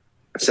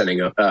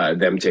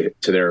them to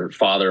their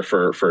father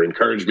for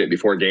encouragement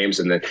before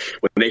games. And then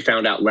when they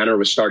found out Lehner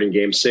was starting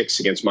Game 6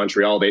 against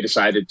Montreal, they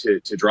decided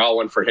to draw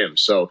one for him.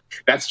 So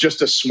that's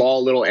just a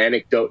small little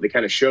anecdote that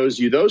kind of shows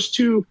you those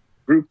two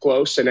grew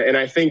close. And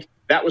I think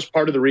that was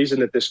part of the reason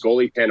that this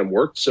goalie tandem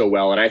worked so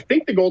well. And I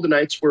think the Golden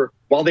Knights were,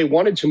 while they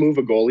wanted to move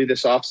a goalie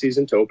this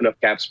offseason to open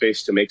up cap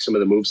space to make some of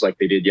the moves like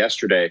they did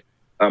yesterday,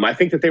 I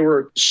think that they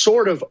were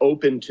sort of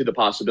open to the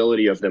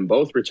possibility of them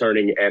both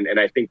returning. And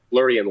I think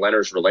Fleury and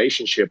Lehner's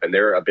relationship and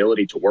their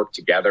ability to work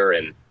together,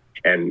 and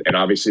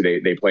obviously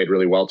they played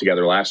really well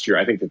together last year,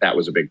 I think that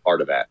was a big part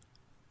of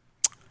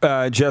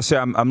that. Jesse,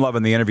 I'm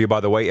loving the interview,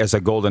 by the way. As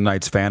a Golden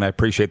Knights fan, I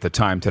appreciate the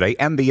time today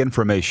and the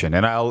information.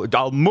 And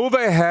I'll move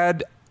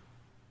ahead.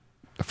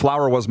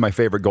 Flower was my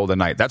favorite Golden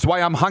Knight. That's why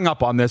I'm hung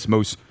up on this,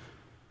 Moose.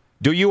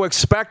 Do you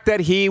expect that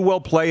he will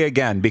play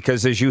again?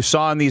 Because as you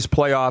saw in these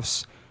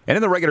playoffs and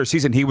in the regular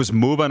season, he was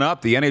moving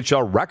up the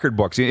NHL record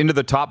books into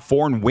the top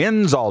 4 in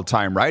wins all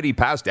time, right? He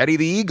passed Eddie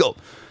the Eagle.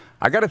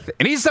 And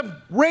he's the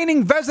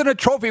reigning Vezina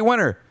Trophy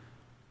winner.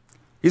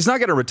 He's not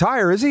going to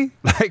retire, is he?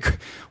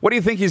 What do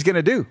you think he's going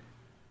to do?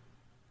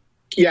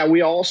 Yeah, we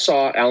all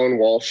saw Alan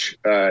Walsh,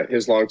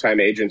 his longtime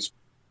agent's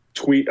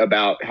tweet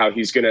about how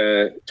he's going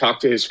to talk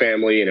to his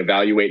family and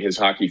evaluate his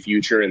hockey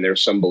future. And there's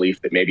some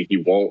belief that maybe he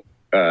won't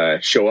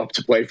show up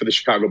to play for the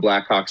Chicago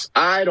Blackhawks.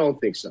 I don't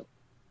think so.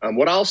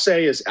 What I'll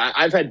say is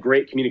I've had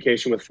great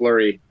communication with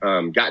Fleury,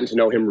 gotten to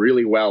know him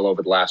really well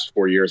over the last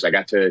 4 years. I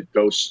got to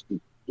go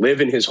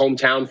live in his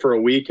hometown for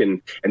a week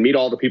and meet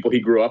all the people he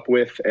grew up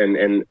with.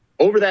 And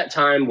over that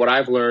time, what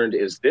I've learned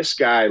is this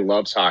guy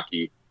loves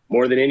hockey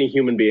more than any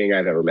human being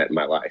I've ever met in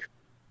my life.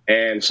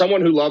 And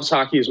someone who loves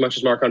hockey as much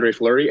as Marc-Andre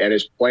Fleury and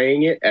is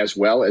playing it as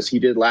well as he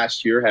did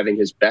last year, having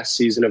his best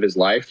season of his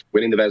life,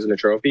 winning the Vezina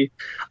Trophy,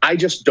 I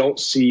just don't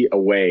see a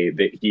way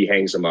that he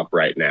hangs him up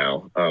right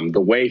now,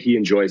 the way he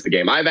enjoys the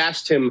game. I've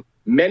asked him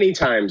many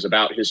times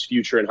about his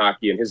future in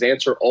hockey, and his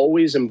answer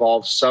always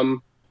involves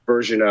some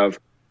version of,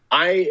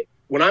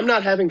 when I'm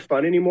not having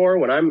fun anymore,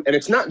 and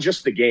it's not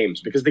just the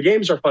games, because the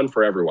games are fun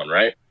for everyone,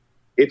 right?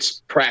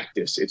 It's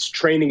practice, it's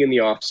training in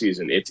the off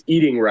season, it's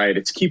eating right,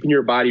 it's keeping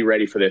your body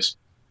ready for this.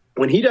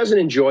 When he doesn't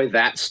enjoy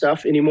that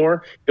stuff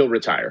anymore, he'll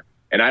retire.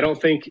 And I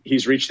don't think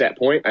he's reached that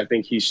point. I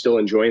think he's still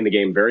enjoying the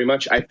game very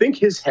much. I think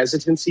his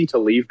hesitancy to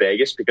leave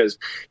Vegas, because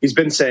he's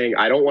been saying,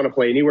 I don't want to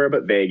play anywhere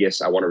but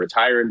Vegas. I want to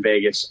retire in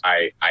Vegas.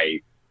 I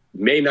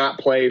may not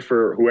play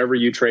for whoever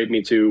you trade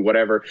me to,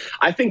 whatever.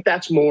 I think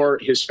that's more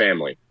his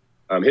family.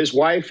 His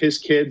wife, his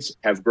kids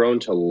have grown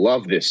to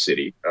love this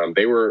city.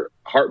 They were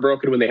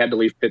heartbroken when they had to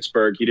leave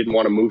Pittsburgh. He didn't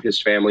want to move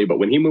his family. But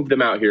when he moved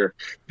them out here,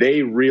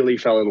 they really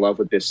fell in love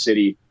with this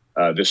city.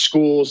 The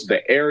schools,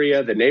 the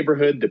area, the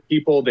neighborhood, the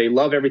people, they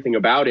love everything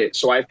about it.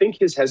 So I think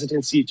his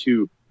hesitancy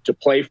to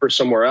play for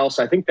somewhere else,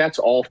 I think that's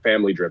all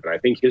family driven. I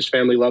think his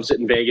family loves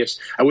it in Vegas.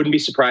 I wouldn't be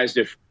surprised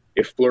if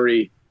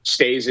Fleury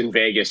stays in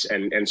Vegas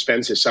and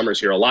spends his summers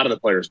here. A lot of the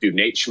players do.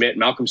 Nate Schmidt,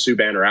 Malcolm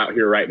Subban are out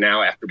here right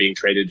now after being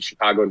traded to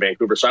Chicago and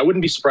Vancouver. So I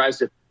wouldn't be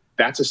surprised if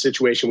that's a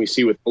situation we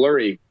see with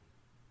Fleury.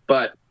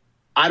 But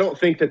I don't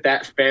think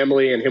that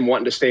family and him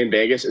wanting to stay in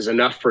Vegas is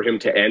enough for him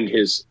to end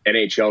his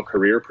NHL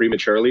career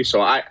prematurely.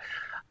 So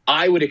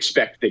I would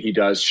expect that he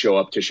does show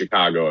up to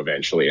Chicago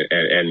eventually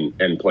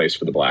and plays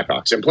for the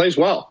Blackhawks and plays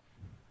well.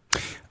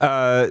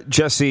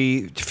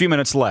 Jesse, a few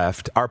minutes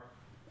left.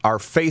 our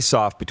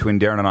face-off between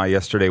Darren and I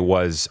yesterday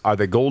was, are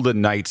the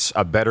Golden Knights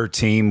a better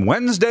team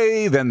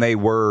Wednesday than they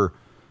were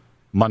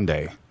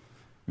Monday?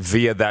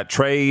 Via that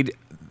trade,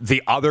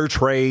 the other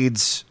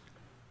trades,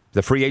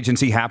 the free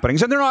agency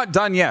happenings, and they're not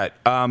done yet.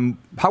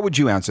 How would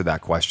you answer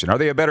that question? Are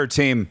they a better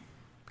team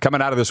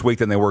coming out of this week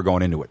than they were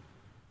going into it?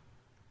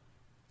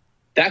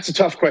 That's a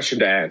tough question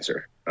to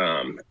answer.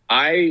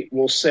 I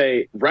will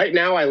say right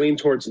now I lean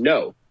towards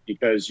no,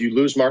 because you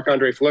lose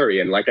Marc-Andre Fleury.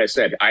 And like I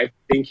said, I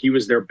think he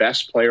was their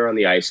best player on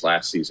the ice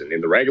last season.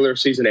 In the regular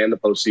season and the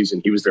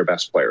postseason, he was their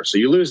best player. So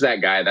you lose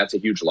that guy, that's a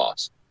huge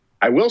loss.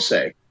 I will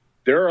say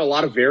there are a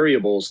lot of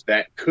variables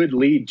that could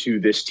lead to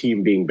this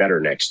team being better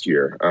next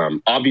year.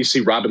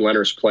 Obviously, Robin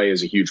Lehner's play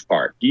is a huge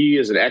part. He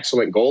is an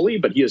excellent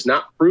goalie, but he has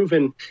not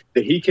proven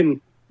that he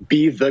can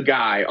be the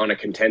guy on a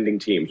contending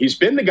team. He's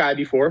been the guy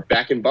before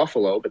back in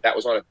Buffalo, but that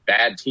was on a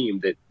bad team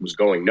that was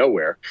going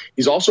nowhere.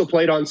 He's also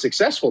played on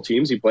successful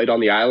teams. He played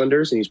on the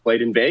Islanders and he's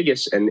played in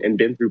Vegas and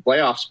been through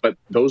playoffs, but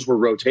those were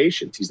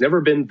rotations. He's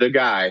never been the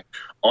guy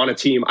on a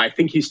team. I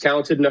think he's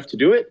talented enough to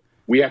do it.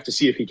 We have to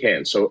see if he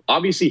can. So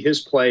obviously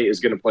his play is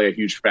going to play a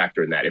huge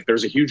factor in that. If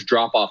there's a huge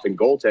drop-off in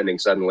goaltending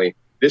suddenly,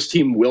 this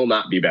team will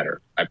not be better.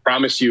 I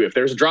promise you, if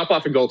there's a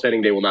drop-off in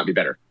goaltending, they will not be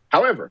better.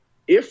 However,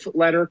 if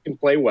Lehner can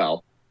play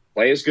well,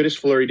 play as good as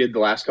Fleury did the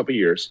last couple of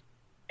years,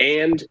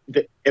 and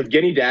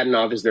Evgeny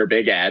Dadonov is their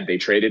big ad. They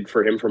traded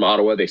for him from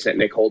Ottawa. They sent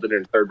Nick Holden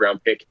in a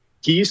third-round pick.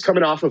 He's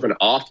coming off of an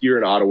off year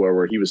in Ottawa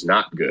where he was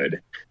not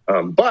good.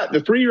 But the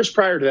 3 years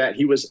prior to that,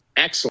 he was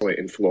excellent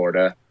in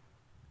Florida,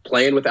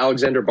 playing with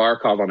Alexander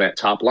Barkov on that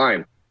top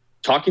line.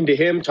 Talking to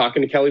him,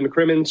 talking to Kelly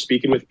McCrimmon,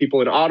 speaking with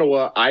people in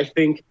Ottawa, I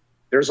think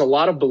there's a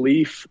lot of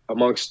belief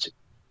amongst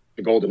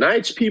the Golden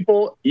Knights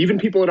people, even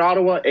people in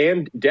Ottawa,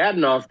 and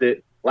Dadonov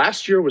that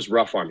last year was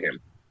rough on him.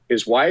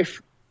 His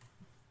wife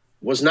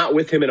was not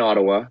with him in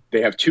Ottawa.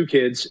 They have 2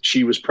 kids.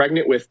 She was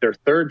pregnant with their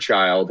 3rd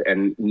child,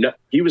 and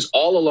he was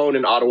all alone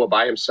in Ottawa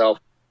by himself,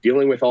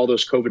 dealing with all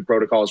those COVID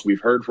protocols.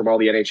 We've heard from all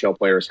the NHL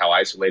players how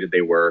isolated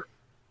they were.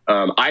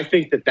 I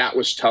think that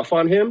was tough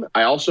on him.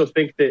 I also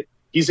think that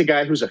he's a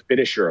guy who's a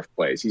finisher of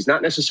plays. He's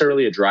not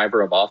necessarily a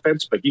driver of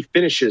offense, but he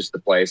finishes the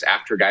plays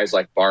after guys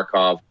like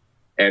Barkov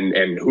and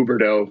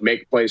Huberdeau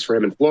make plays for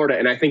him in Florida.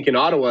 And I think in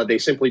Ottawa, they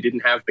simply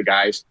didn't have the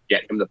guys to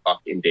get him the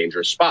puck in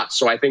dangerous spots.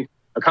 So I think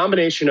a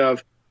combination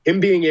of him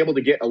being able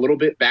to get a little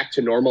bit back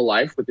to normal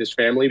life with his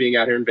family being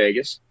out here in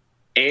Vegas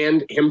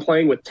and him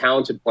playing with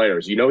talented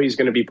players. You know he's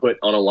going to be put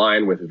on a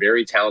line with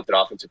very talented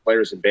offensive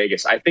players in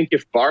Vegas. I think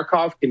if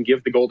Barkov can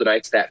give the Golden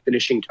Knights that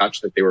finishing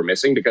touch that they were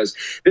missing, because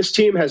this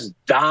team has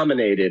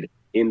dominated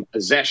in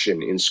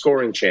possession, in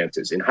scoring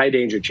chances, in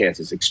high-danger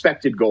chances,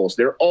 expected goals.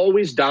 They're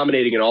always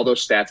dominating in all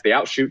those stats. They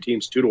outshoot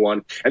teams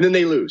 2-1, and then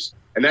they lose.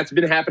 And that's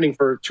been happening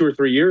for 2 or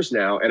 3 years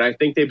now, and I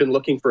think they've been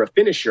looking for a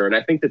finisher, and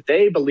I think that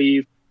they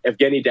believe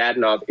Evgeny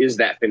Dadonov is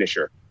that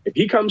finisher. If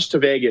he comes to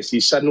Vegas,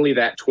 he's suddenly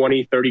that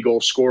 20,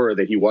 30-goal scorer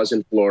that he was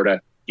in Florida.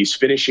 He's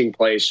finishing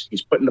plays.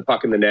 He's putting the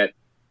puck in the net.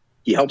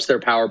 He helps their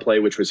power play,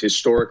 which was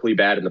historically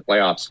bad in the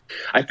playoffs.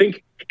 I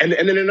think, and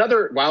then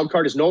another wild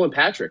card is Nolan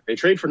Patrick. They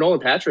trade for Nolan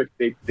Patrick.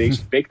 They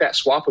make that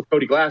swap with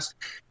Cody Glass.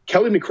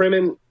 Kelly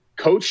McCrimmon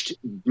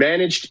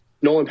managed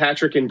Nolan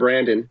Patrick in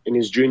Brandon in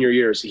his junior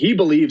years. He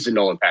believes in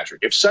Nolan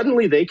Patrick. If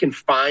suddenly they can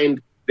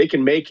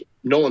make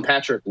Nolan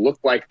Patrick look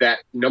like that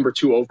number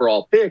 2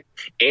 overall pick,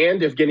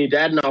 and if Evgeny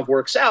Dadonov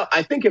works out,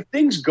 I think if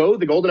things go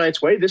the Golden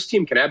Knights' way, this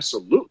team can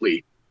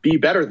absolutely be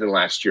better than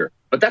last year.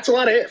 But that's a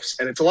lot of ifs,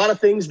 and it's a lot of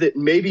things that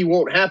maybe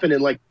won't happen.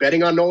 And like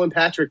betting on Nolan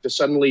Patrick to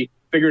suddenly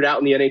figure it out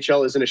in the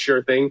NHL isn't a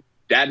sure thing.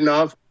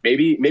 Dadonov,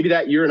 maybe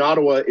that year in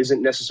Ottawa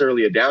isn't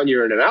necessarily a down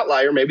year and an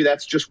outlier. Maybe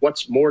that's just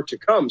what's more to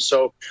come.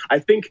 So I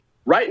think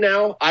right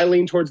now I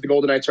lean towards the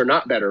Golden Knights are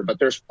not better, but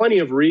there's plenty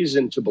of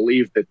reason to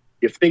believe that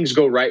if things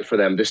go right for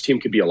them, this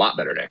team could be a lot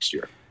better next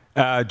year.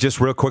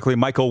 Just real quickly,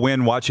 Michael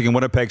Wynn watching in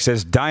Winnipeg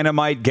says,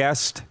 dynamite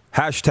guest,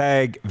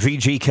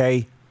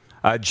 #VGK.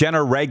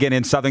 Jenna Reagan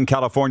in Southern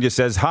California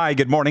says, hi,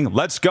 good morning.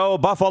 Let's go,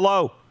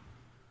 Buffalo.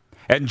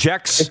 And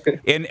Jex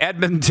in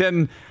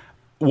Edmonton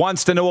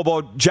wants to know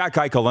about Jack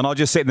Eichel. And I'll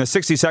just say in the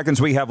 60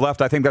 seconds we have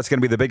left, I think that's going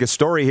to be the biggest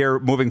story here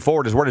moving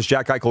forward is where does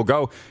Jack Eichel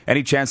go?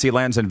 Any chance he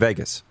lands in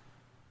Vegas?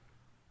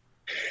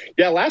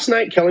 Yeah, last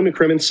night, Kelly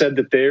McCrimmon said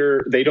that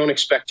they don't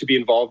expect to be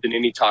involved in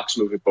any talks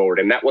moving forward.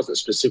 And that wasn't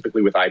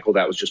specifically with Eichel.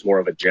 That was just more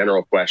of a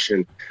general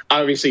question.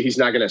 Obviously, he's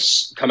not going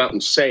to come out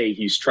and say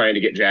he's trying to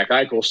get Jack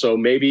Eichel. So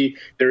maybe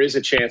there is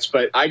a chance.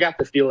 But I got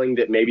the feeling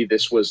that maybe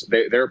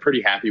they're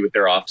pretty happy with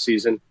their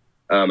offseason.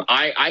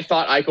 I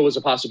thought Eichel was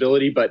a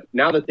possibility, but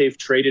now that they've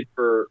traded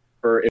for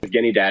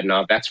Evgeny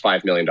Dadonov, that's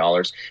 $5 million.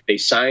 They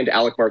signed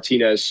Alec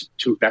Martinez,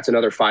 that's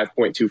another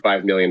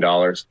 $5.25 million.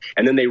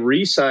 And then they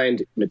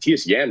re-signed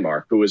Matthias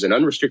Janmark, who was an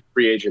unrestricted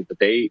free agent that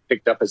they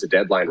picked up as a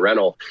deadline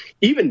rental.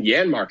 Even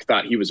Janmark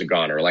thought he was a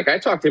goner. Like, I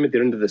talked to him at the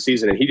end of the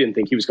season, and he didn't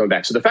think he was coming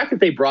back. So the fact that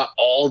they brought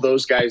all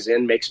those guys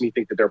in makes me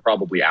think that they're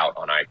probably out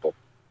on Eichel.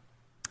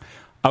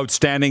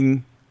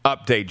 Outstanding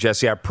update,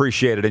 Jesse. I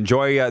appreciate it.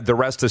 Enjoy the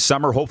rest of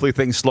summer. Hopefully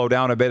things slow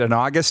down a bit in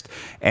August.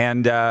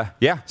 And,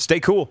 stay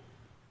cool.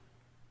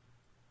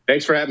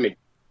 Thanks for having me.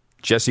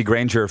 Jesse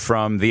Granger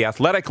from The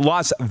Athletic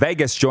Las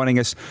Vegas joining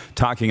us,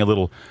 talking a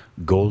little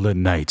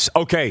Golden Knights.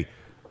 Okay,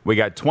 we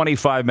got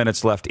 25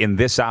 minutes left in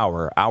this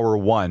hour, hour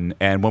one.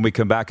 And when we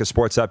come back, a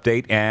sports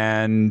update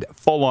and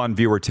full-on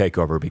viewer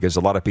takeover, because a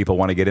lot of people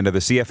want to get into the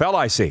CFL,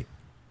 I see.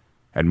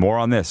 And more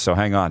on this, so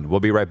hang on. We'll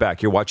be right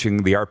back. You're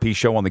watching the RP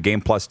Show on the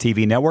Game Plus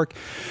TV network,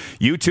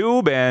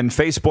 YouTube, and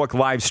Facebook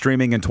live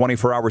streaming and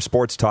 24-hour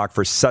sports talk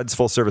for Suds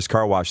Full Service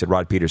Car Wash at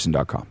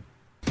rodpeterson.com.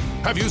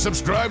 Have you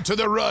subscribed to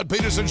the Rod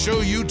Peterson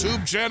Show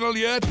YouTube channel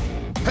yet?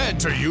 Head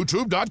to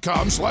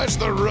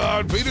youtube.com/The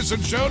Rod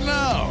Peterson Show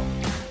now.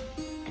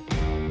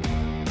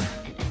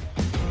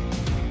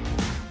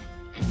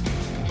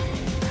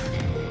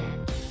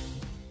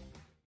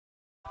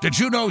 Did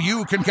you know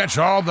you can catch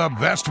all the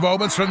best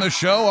moments from the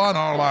show on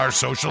all our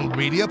social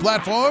media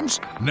platforms?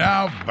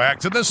 Now, back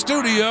to the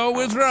studio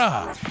with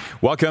Rod.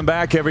 Welcome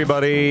back,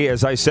 everybody.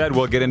 As I said,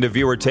 we'll get into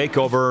viewer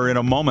takeover in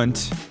a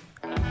moment.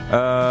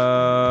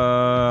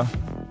 I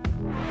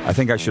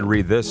think I should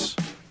read this.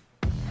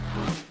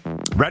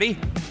 Ready?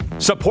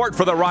 Support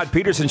for the Rod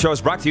Peterson Show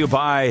is brought to you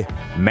by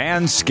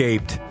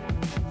Manscaped,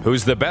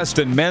 who's the best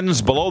in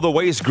men's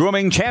below-the-waist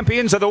grooming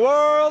champions of the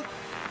world.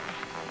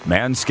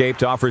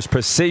 Manscaped offers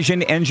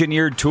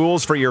precision-engineered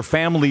tools for your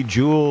family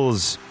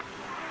jewels.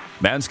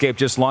 Manscaped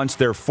just launched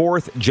their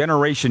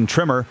 4th-generation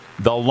trimmer,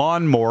 the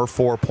Lawnmower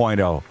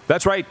 4.0.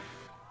 That's right,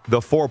 the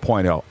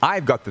 4.0.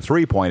 I've got the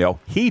 3.0.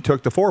 He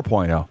took the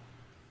 4.0.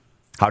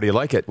 How do you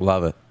like it?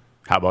 Love it.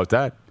 How about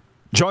that?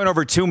 Join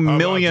over 2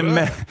 million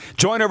men.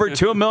 Join over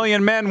 2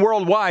 million men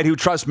worldwide who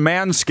trust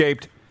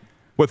Manscaped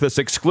with this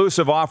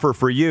exclusive offer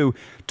for you,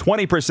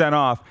 20%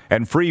 off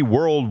and free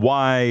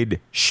worldwide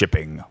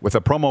shipping with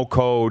a promo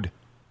code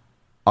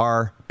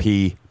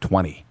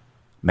RP20.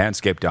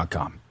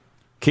 Manscaped.com.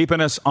 Keeping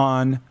us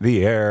on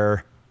the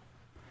air.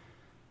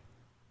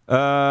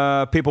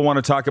 People want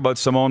to talk about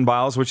Simone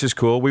Biles, which is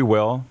cool. We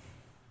will.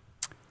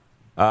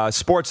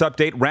 Sports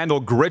update.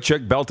 Randall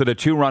Grichuk belted a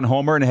 2-run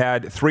homer and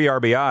had 3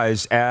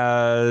 RBIs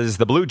as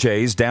the Blue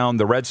Jays downed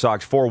the Red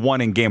Sox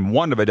 4-1 in Game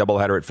 1 of a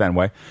doubleheader at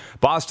Fenway.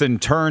 Boston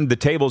turned the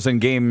tables in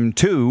Game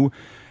 2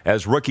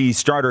 as rookie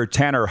starter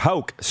Tanner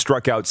Houck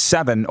struck out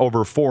 7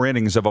 over 4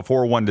 innings of a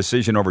 4-1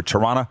 decision over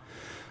Toronto.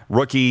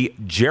 Rookie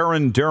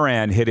Jarren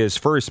Duran hit his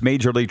first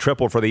major league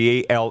triple for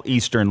the AL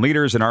Eastern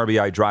leaders, an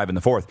RBI drive in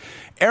the 4th.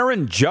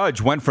 Aaron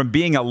Judge went from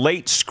being a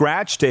late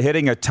scratch to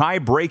hitting a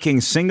tie-breaking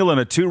single in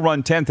a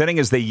 2-run 10th inning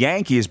as the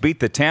Yankees beat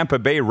the Tampa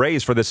Bay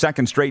Rays for the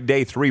second straight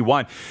day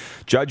 3-1.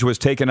 Judge was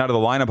taken out of the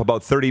lineup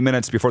about 30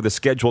 minutes before the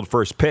scheduled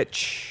first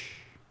pitch.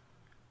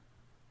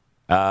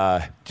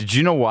 Did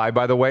you know why,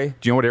 by the way?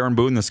 Do you know what Aaron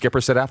Boone, the skipper,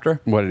 said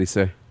after? What did he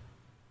say?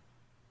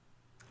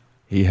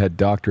 He had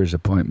doctor's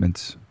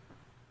appointments.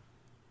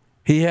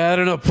 He had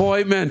an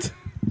appointment.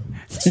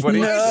 That's what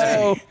he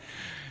said.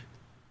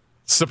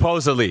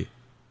 Supposedly.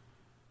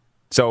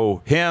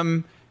 So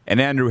him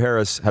and Andrew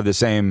Harris have the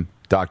same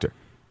doctor.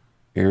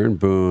 Aaron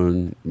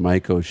Boone,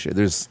 Mike O'Shea.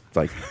 There's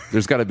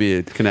got to be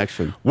a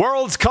connection.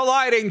 Worlds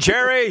colliding,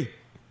 Jerry.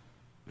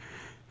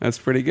 That's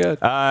pretty good.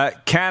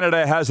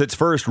 Canada has its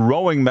first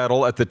rowing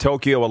medal at the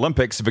Tokyo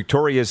Olympics.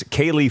 Victoria's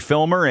Kaylee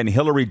Filmer and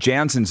Hilary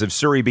Janssens of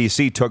Surrey,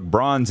 BC took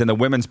bronze in the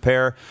women's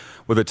pair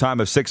with a time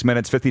of 6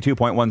 minutes,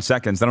 52.1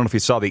 seconds. I don't know if you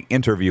saw the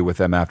interview with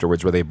them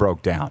afterwards where they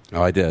broke down.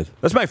 Oh, I did.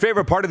 That's my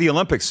favorite part of the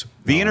Olympics,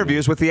 the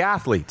interviews with the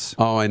athletes.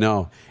 Oh, I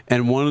know.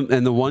 And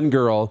the one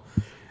girl,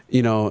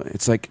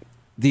 it's like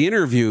the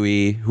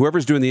interviewee,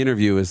 whoever's doing the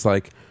interview is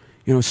like,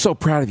 so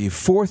proud of you.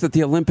 4th at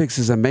the Olympics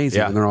is amazing.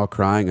 Yeah. And they're all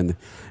crying. And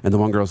the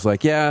one girl's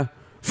like, yeah,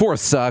 4th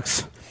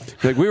sucks.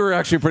 Like, we were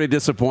actually pretty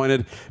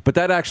disappointed. But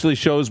that actually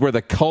shows where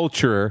the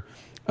culture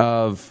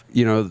of,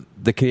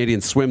 the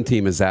Canadian swim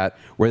team is at,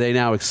 where they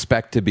now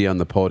expect to be on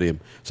the podium.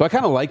 So I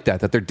kind of like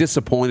that they're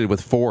disappointed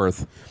with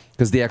 4th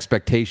because the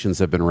expectations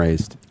have been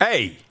raised.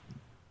 Hey.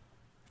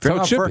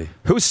 So it should be.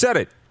 Who said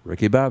it?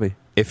 Ricky Bobby.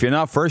 If you're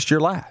not first, you're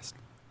last.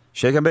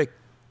 Shake and bake.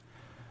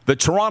 The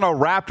Toronto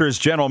Raptors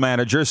general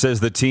manager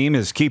says the team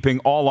is keeping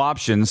all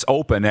options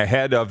open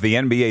ahead of the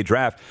NBA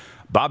draft.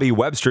 Bobby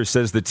Webster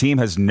says the team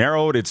has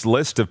narrowed its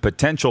list of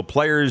potential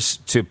players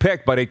to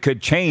pick, but it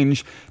could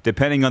change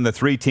depending on the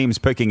 3 teams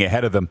picking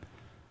ahead of them.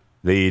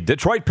 The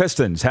Detroit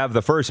Pistons have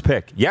the first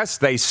pick. Yes,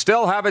 they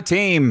still have a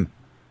team,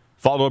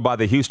 followed by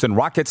the Houston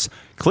Rockets,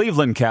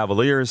 Cleveland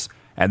Cavaliers,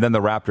 and then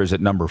the Raptors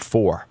at number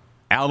 4.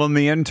 Alan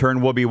the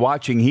intern will be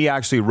watching. He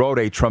actually wrote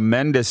a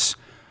tremendous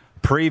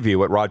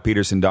preview at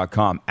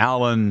rodpeterson.com.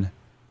 Alan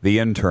the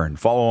intern.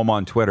 Follow him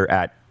on Twitter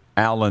at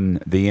Alan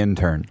the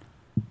intern.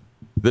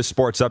 This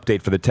sports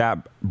update for the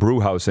Tap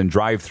Brewhouse and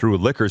drive-through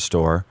liquor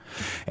store.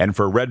 And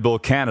for Red Bull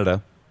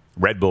Canada,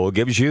 Red Bull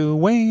gives you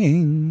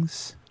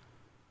wings.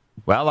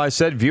 Well, I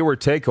said viewer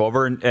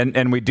takeover,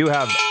 and we do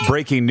have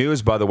breaking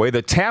news, by the way.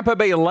 The Tampa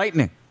Bay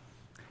Lightning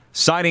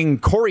signing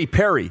Corey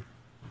Perry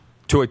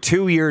to a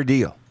 2-year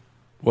deal.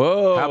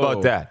 Whoa. How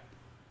about that?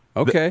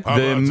 Okay.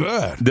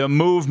 The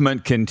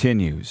movement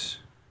continues.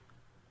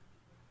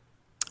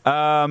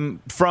 From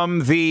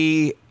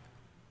the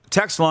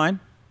text line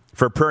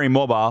for Prairie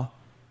Mobile,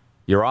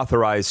 your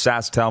authorized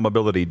SaskTel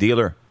mobility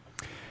dealer.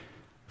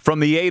 From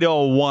the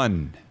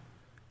 801,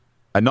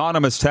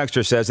 anonymous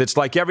texter says, it's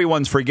like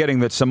everyone's forgetting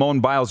that Simone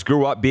Biles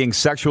grew up being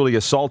sexually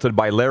assaulted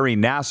by Larry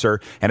Nassar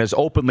and has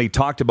openly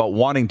talked about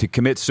wanting to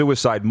commit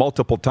suicide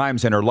multiple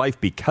times in her life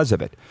because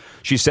of it.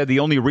 She said the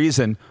only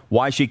reason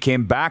why she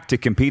came back to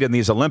compete in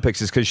these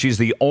Olympics is because she's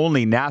the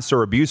only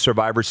Nassar abuse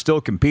survivor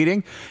still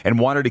competing and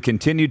wanted to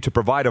continue to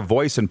provide a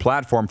voice and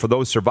platform for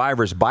those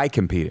survivors by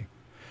competing.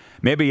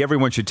 Maybe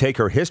everyone should take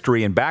her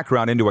history and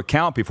background into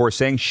account before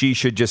saying she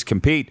should just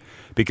compete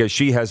because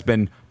she has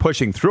been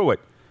pushing through it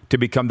to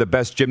become the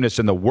best gymnast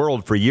in the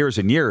world for years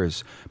and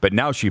years. But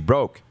now she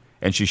broke,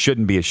 and she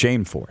shouldn't be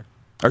ashamed for it.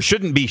 Or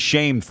shouldn't be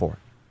shamed for it.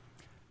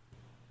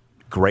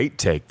 Great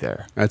take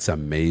there. That's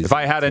amazing. If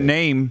I had a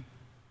name,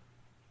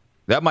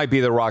 that might be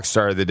the rock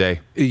star of the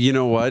day. You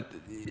know what?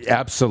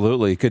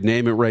 Absolutely. Could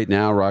name it right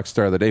now, rock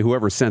star of the day.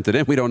 Whoever sent it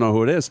in, we don't know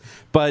who it is.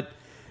 But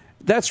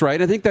that's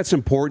right. I think that's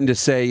important to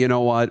say, you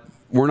know what?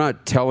 We're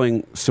not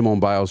telling Simone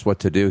Biles what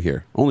to do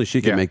here. Only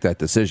she can make that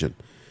decision.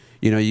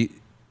 You know,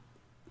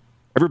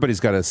 everybody's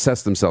got to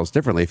assess themselves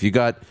differently. If you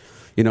got,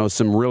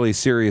 some really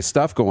serious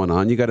stuff going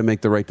on, you got to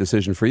make the right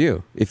decision for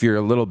you. If you're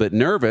a little bit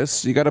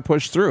nervous, you got to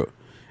push through.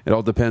 It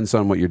all depends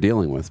on what you're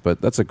dealing with,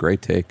 but that's a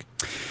great take.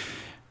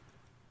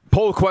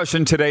 Poll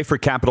question today for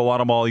Capital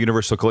Auto Mall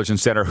Universal Collision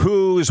Center.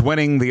 Who's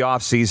winning the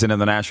offseason in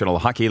the National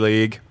Hockey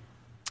League?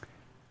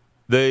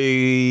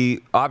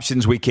 The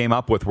options we came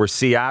up with were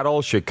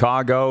Seattle,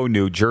 Chicago,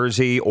 New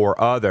Jersey,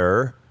 or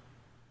other.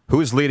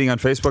 Who's leading on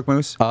Facebook,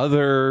 Moose?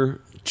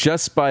 Other,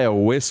 just by a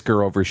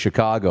whisker over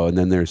Chicago, and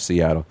then there's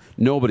Seattle.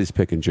 Nobody's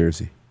picking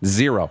Jersey.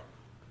 Zero.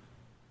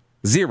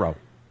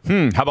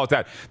 How about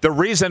that? The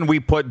reason we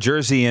put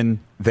Jersey in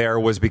there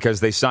was because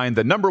they signed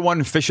the number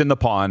one fish in the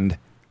pond,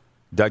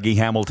 Dougie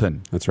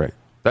Hamilton. That's right.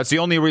 That's the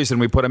only reason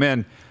we put him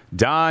in.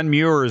 Don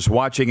Muir's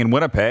watching in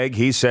Winnipeg.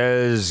 He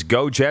says,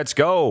 go Jets,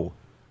 go.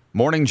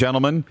 Morning,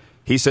 gentlemen.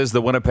 He says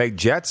the Winnipeg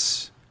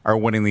Jets are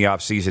winning the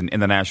offseason in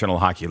the National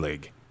Hockey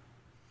League.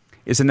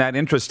 Isn't that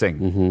interesting?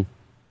 Mm-hmm.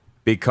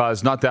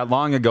 Because not that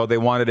long ago, they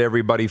wanted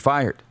everybody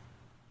fired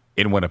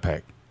in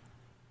Winnipeg.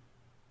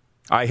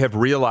 I have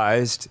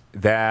realized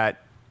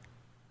that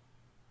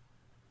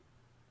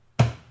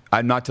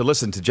I'm not to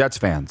listen to Jets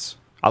fans.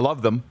 I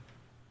love them.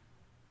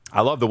 I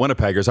love the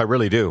Winnipeggers. I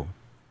really do.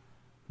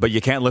 But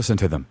you can't listen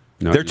to them.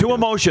 No, they're too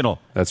emotional.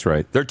 That's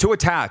right. They're too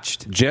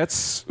attached.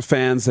 Jets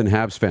fans and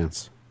Habs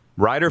fans.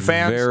 Rider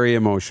fans. Very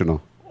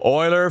emotional.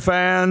 Oiler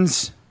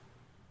fans.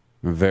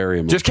 Very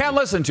emotional. Just can't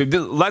listen to.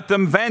 Let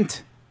them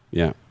vent.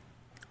 Yeah.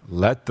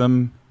 Let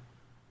them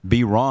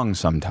be wrong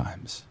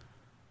sometimes.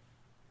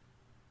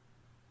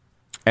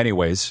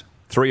 Anyways,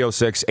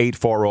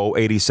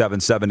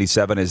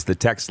 306-840-8777 is the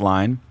text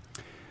line.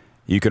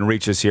 You can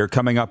reach us here.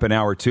 Coming up in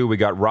hour 2, we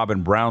got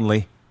Robin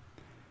Brownlee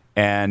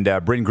and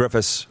Bryn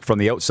Griffiths from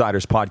the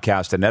Outsiders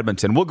podcast in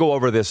Edmonton. We'll go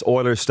over this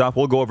Oilers stuff.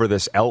 We'll go over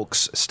this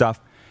Elks stuff.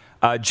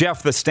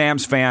 Jeff, the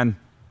Stamps fan,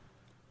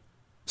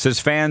 says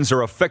fans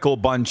are a fickle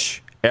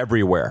bunch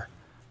everywhere.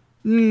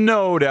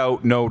 No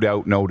doubt.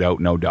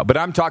 But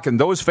I'm talking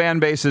those fan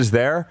bases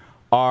there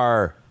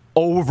are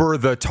over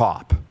the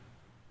top.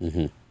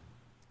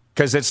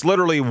 Because it's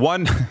literally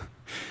one.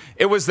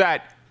 It was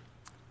that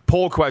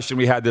poll question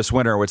we had this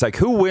winter where it's like,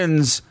 who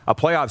wins a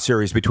playoff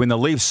series between the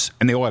Leafs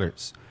and the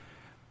Oilers?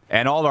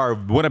 And all our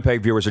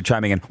Winnipeg viewers are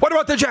chiming in, what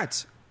about the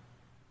Jets?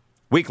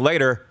 Week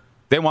later,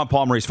 they want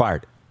Paul Maurice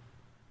fired.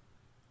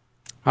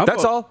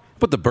 That's all.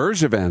 But the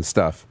Bergevin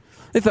stuff.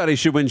 They thought he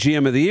should win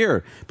GM of the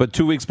year. But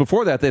 2 weeks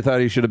before that, they thought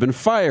he should have been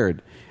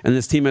fired. And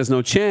this team has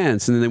no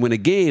chance. And then they win a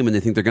game, and they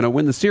think they're going to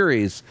win the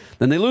series.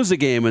 Then they lose a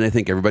game, and they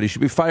think everybody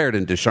should be fired,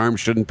 and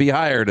Deschamps shouldn't be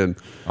hired. And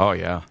oh,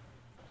 yeah.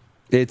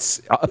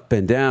 It's up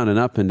and down and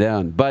up and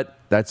down. But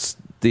that's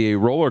the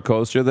roller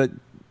coaster that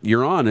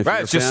you're on if you're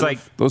a fan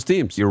of those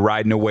teams. You're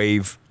riding a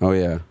wave. Oh,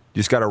 yeah. You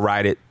just got to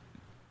ride it.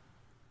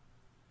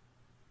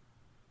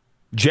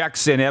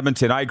 Jex in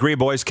Edmonton. I agree,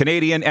 boys.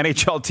 Canadian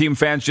NHL team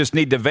fans just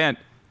need to vent.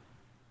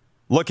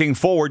 Looking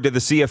forward to the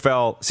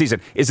CFL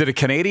season. Is it a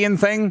Canadian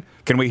thing?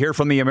 Can we hear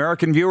from the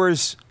American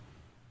viewers?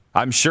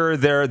 I'm sure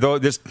they're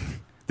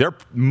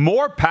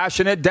more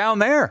passionate down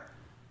there.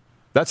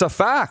 That's a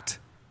fact.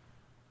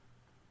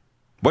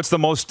 What's the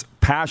most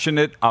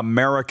passionate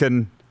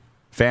American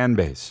fan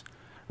base?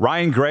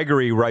 Ryan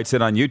Gregory writes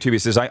it on YouTube. He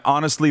says, I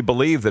honestly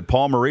believe that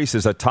Paul Maurice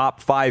is a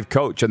top 5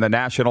 coach in the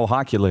National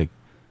Hockey League.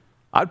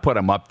 I'd put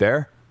him up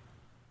there.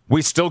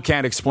 We still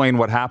can't explain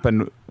what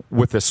happened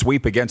with the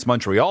sweep against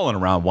Montreal in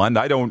round 1.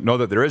 I don't know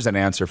that there is an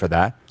answer for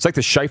that. It's like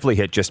the Scheifele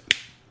hit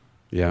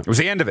it was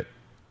the end of it.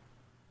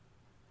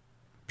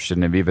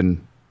 Shouldn't have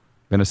even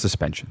been a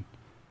suspension.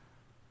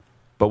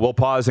 But we'll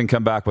pause and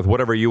come back with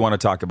whatever you want to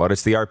talk about.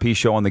 It's the RP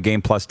Show on the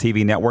Game Plus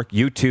TV network,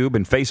 YouTube,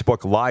 and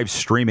Facebook live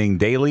streaming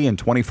daily and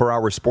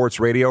 24-hour sports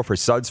radio for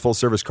Suds Full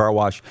Service Car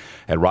Wash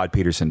at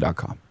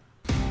rodpeterson.com.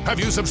 Have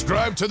you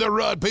subscribed to the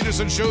Rod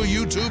Peterson Show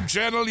YouTube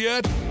channel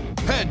yet?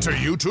 Head to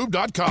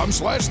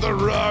youtube.com/The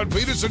Rod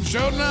Peterson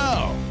Show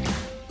now.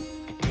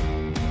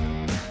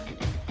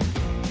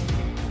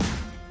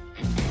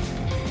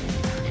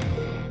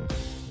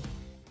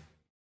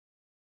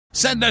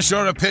 Send us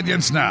your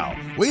opinions now.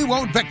 We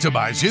won't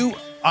victimize you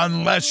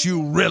unless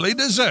you really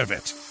deserve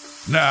it.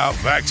 Now,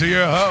 back to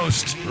your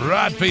host,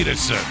 Rod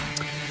Peterson.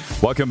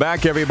 Welcome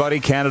back, everybody.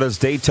 Canada's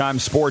daytime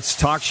sports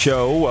talk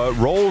show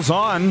rolls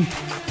on.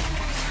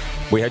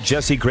 We had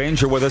Jesse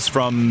Granger with us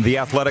from The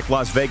Athletic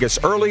Las Vegas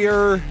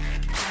earlier.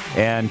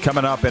 And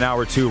coming up in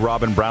hour 2,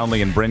 Robin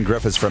Brownlee and Bryn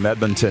Griffiths from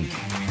Edmonton.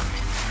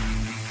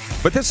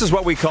 But this is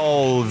what we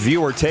call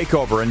viewer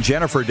takeover. And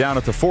Jennifer down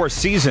at the Four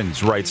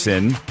Seasons writes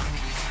in,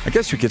 I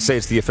guess you could say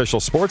it's the official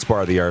sports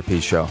bar of the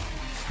RP show.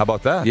 How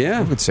about that? Yeah.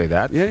 We could say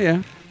that.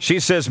 Yeah. She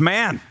says,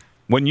 man,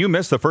 when you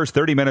miss the first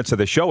 30 minutes of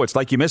the show, it's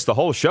like you missed the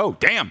whole show.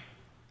 Damn.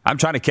 I'm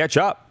trying to catch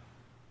up.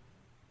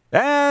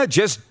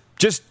 Just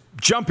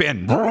jump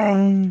in.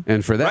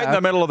 And for that, right in the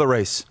middle of the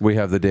race, we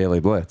have the Daily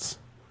Blitz.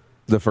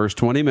 The first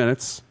 20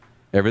 minutes,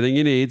 everything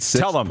you need.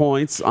 6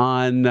 points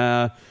on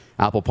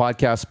Apple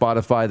Podcasts,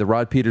 Spotify, The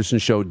Rod Peterson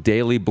Show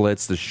Daily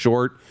Blitz, the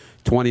short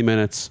 20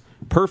 minutes.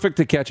 Perfect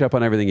to catch up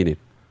on everything you need.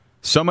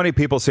 So many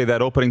people say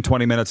that opening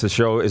 20 minutes of the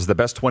show is the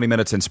best 20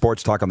 minutes in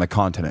sports talk on the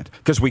continent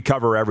because we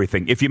cover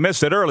everything. If you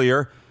missed it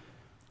earlier,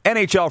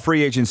 NHL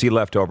free agency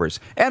leftovers,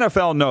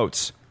 NFL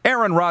notes,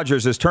 Aaron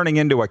Rodgers is turning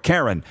into a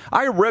Karen.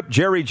 I ripped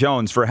Jerry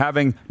Jones for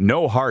having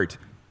no heart.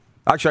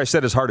 Actually, I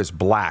said his heart is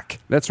black.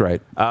 That's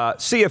right.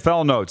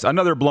 CFL notes,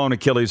 another blown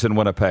Achilles in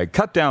Winnipeg.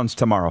 Cut downs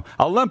tomorrow.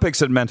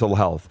 Olympics and mental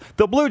health.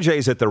 The Blue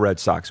Jays at the Red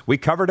Sox. We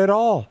covered it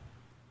all.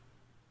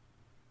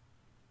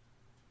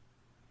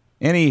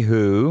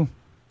 Anywho,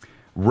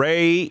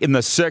 Ray in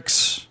the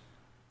 6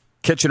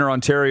 Kitchener,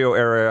 Ontario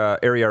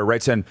area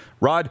writes in,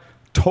 Rod,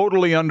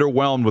 totally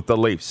underwhelmed with the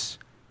Leafs.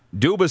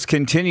 Dubas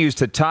continues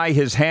to tie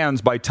his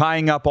hands by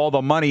tying up all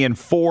the money in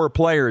 4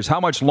 players. How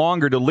much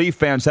longer do Leaf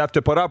fans have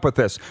to put up with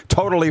this?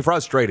 Totally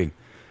frustrating.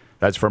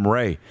 That's from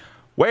Ray.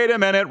 Wait a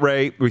minute,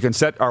 Ray. We can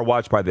set our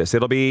watch by this.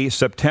 It'll be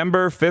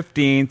September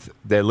 15th.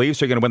 The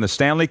Leafs are going to win the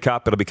Stanley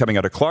Cup. It'll be coming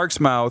out of Clark's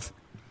mouth.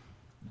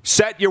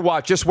 Set your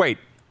watch. Just wait.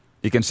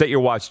 You can set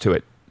your watch to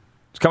it.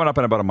 It's coming up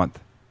in about a month.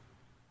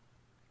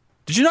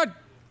 Did you not?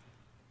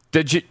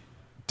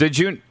 Did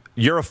you?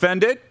 You're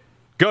offended?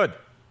 Good.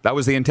 That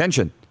was the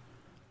intention.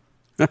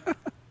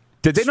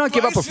 Did they not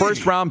give up a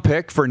first-round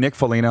pick for Nick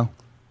Foligno?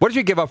 What did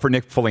you give up for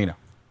Nick Foligno?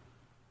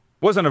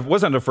 Wasn't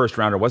a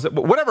first-rounder, was it?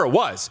 Whatever it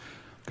was.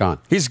 Gone.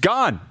 He's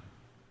gone.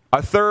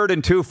 A third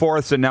and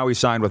 2/4, and now he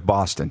signed with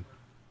Boston.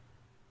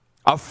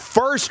 A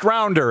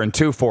first-rounder and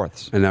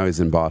 2/4. And now he's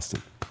in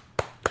Boston.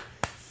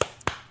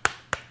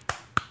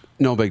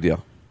 No big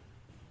deal.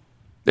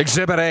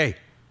 Exhibit A.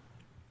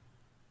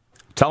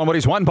 Tell him what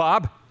he's won,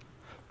 Bob.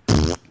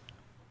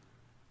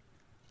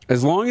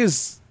 As long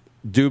as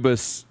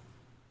Dubas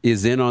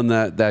is in on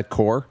that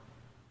core,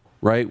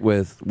 right,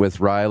 with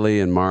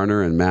Riley and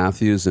Marner and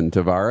Matthews and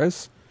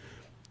Tavares,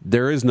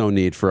 there is no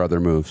need for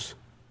other moves.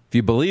 If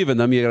you believe in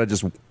them, you got to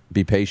just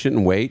be patient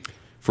and wait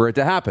for it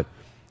to happen.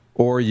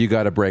 Or you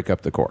got to break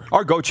up the core.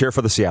 Or go cheer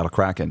for the Seattle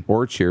Kraken.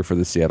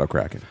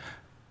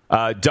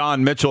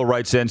 Don Mitchell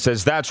writes in,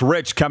 says, that's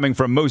rich coming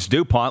from Moose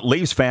DuPont.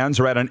 Leafs fans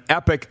are at an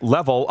epic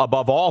level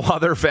above all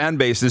other fan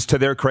bases to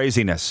their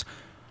craziness.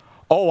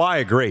 Oh, I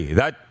agree.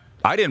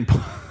 I didn't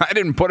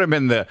put him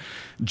in the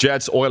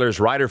Jets,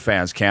 Oilers, Rider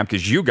fans camp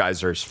because you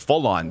guys are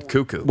full on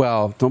cuckoo.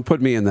 Well, don't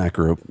put me in that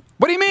group.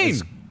 What do you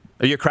mean?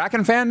 Are you a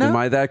Kraken fan now? Am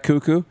I that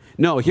cuckoo?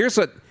 No, here's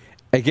what,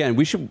 again,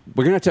 we're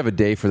going to have a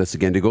day for this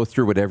again to go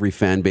through what every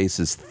fan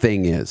base's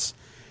thing is.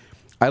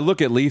 I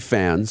look at Leaf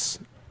fans,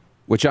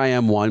 which I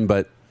am one,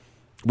 but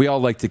we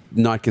all like to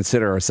not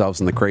consider ourselves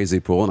in the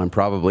crazy pool, and I'm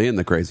probably in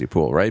the crazy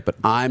pool, right? But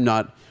I'm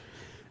not.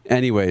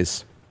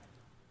 Anyways,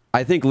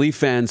 I think Leaf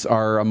fans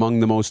are among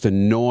the most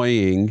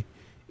annoying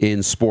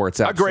in sports.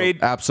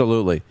 Agreed.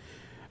 Absolutely.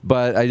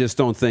 But I just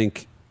don't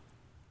think,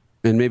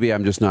 and maybe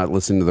I'm just not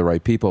listening to the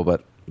right people,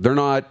 but they're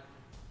not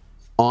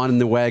on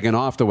the wagon,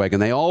 off the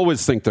wagon. They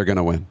always think they're going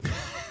to win.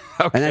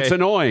 Okay. And that's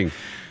annoying.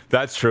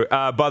 That's true.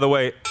 By the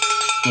way,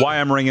 why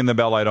I'm ringing the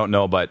bell, I don't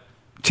know, but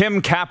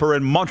Tim Capper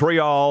in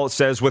Montreal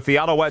says, with the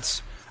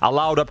Alouettes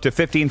allowed up to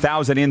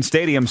 15,000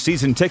 in-stadium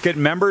season ticket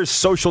members,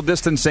 social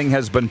distancing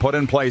has been put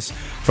in place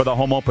for the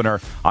home opener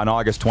on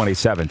August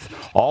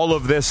 27th. All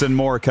of this and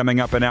more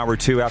coming up in hour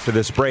 2 after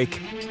this break.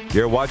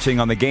 You're watching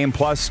on the Game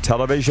Plus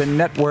television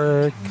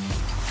network.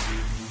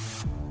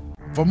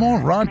 For more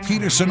Rod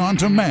Peterson on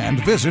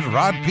demand, visit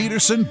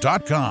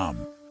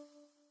rodpeterson.com.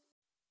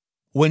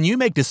 When you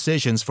make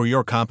decisions for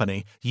your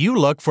company, you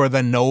look for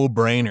the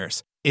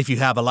no-brainers. If you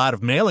have a lot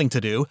of mailing to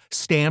do,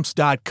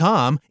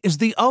 Stamps.com is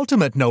the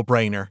ultimate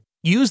no-brainer.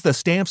 Use the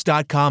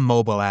Stamps.com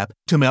mobile app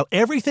to mail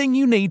everything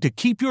you need to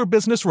keep your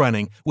business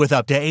running with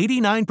up to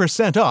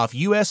 89% off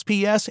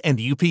USPS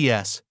and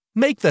UPS.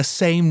 Make the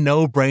same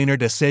no-brainer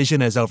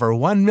decision as over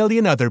 1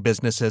 million other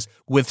businesses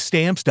with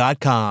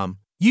Stamps.com.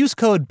 Use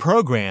code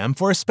PROGRAM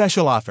for a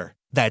special offer.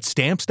 That's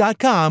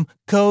Stamps.com,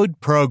 code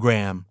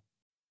PROGRAM.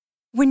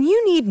 When you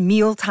need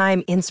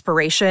mealtime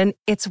inspiration,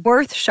 it's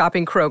worth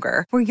shopping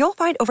Kroger, where you'll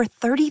find over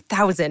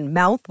 30,000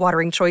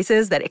 mouth-watering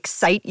choices that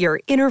excite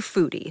your inner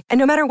foodie. And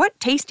no matter what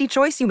tasty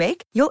choice you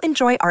make, you'll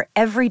enjoy our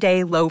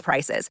everyday low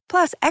prices,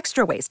 plus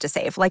extra ways to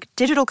save, like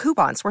digital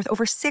coupons worth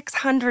over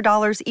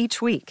 $600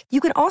 each week. You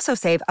can also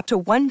save up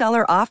to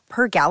 $1 off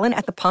per gallon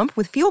at the pump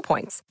with fuel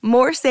points.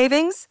 More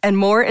savings and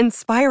more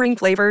inspiring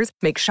flavors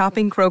make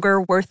shopping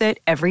Kroger worth it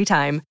every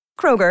time.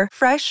 Kroger,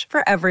 fresh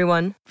for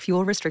everyone.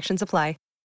 Fuel restrictions apply.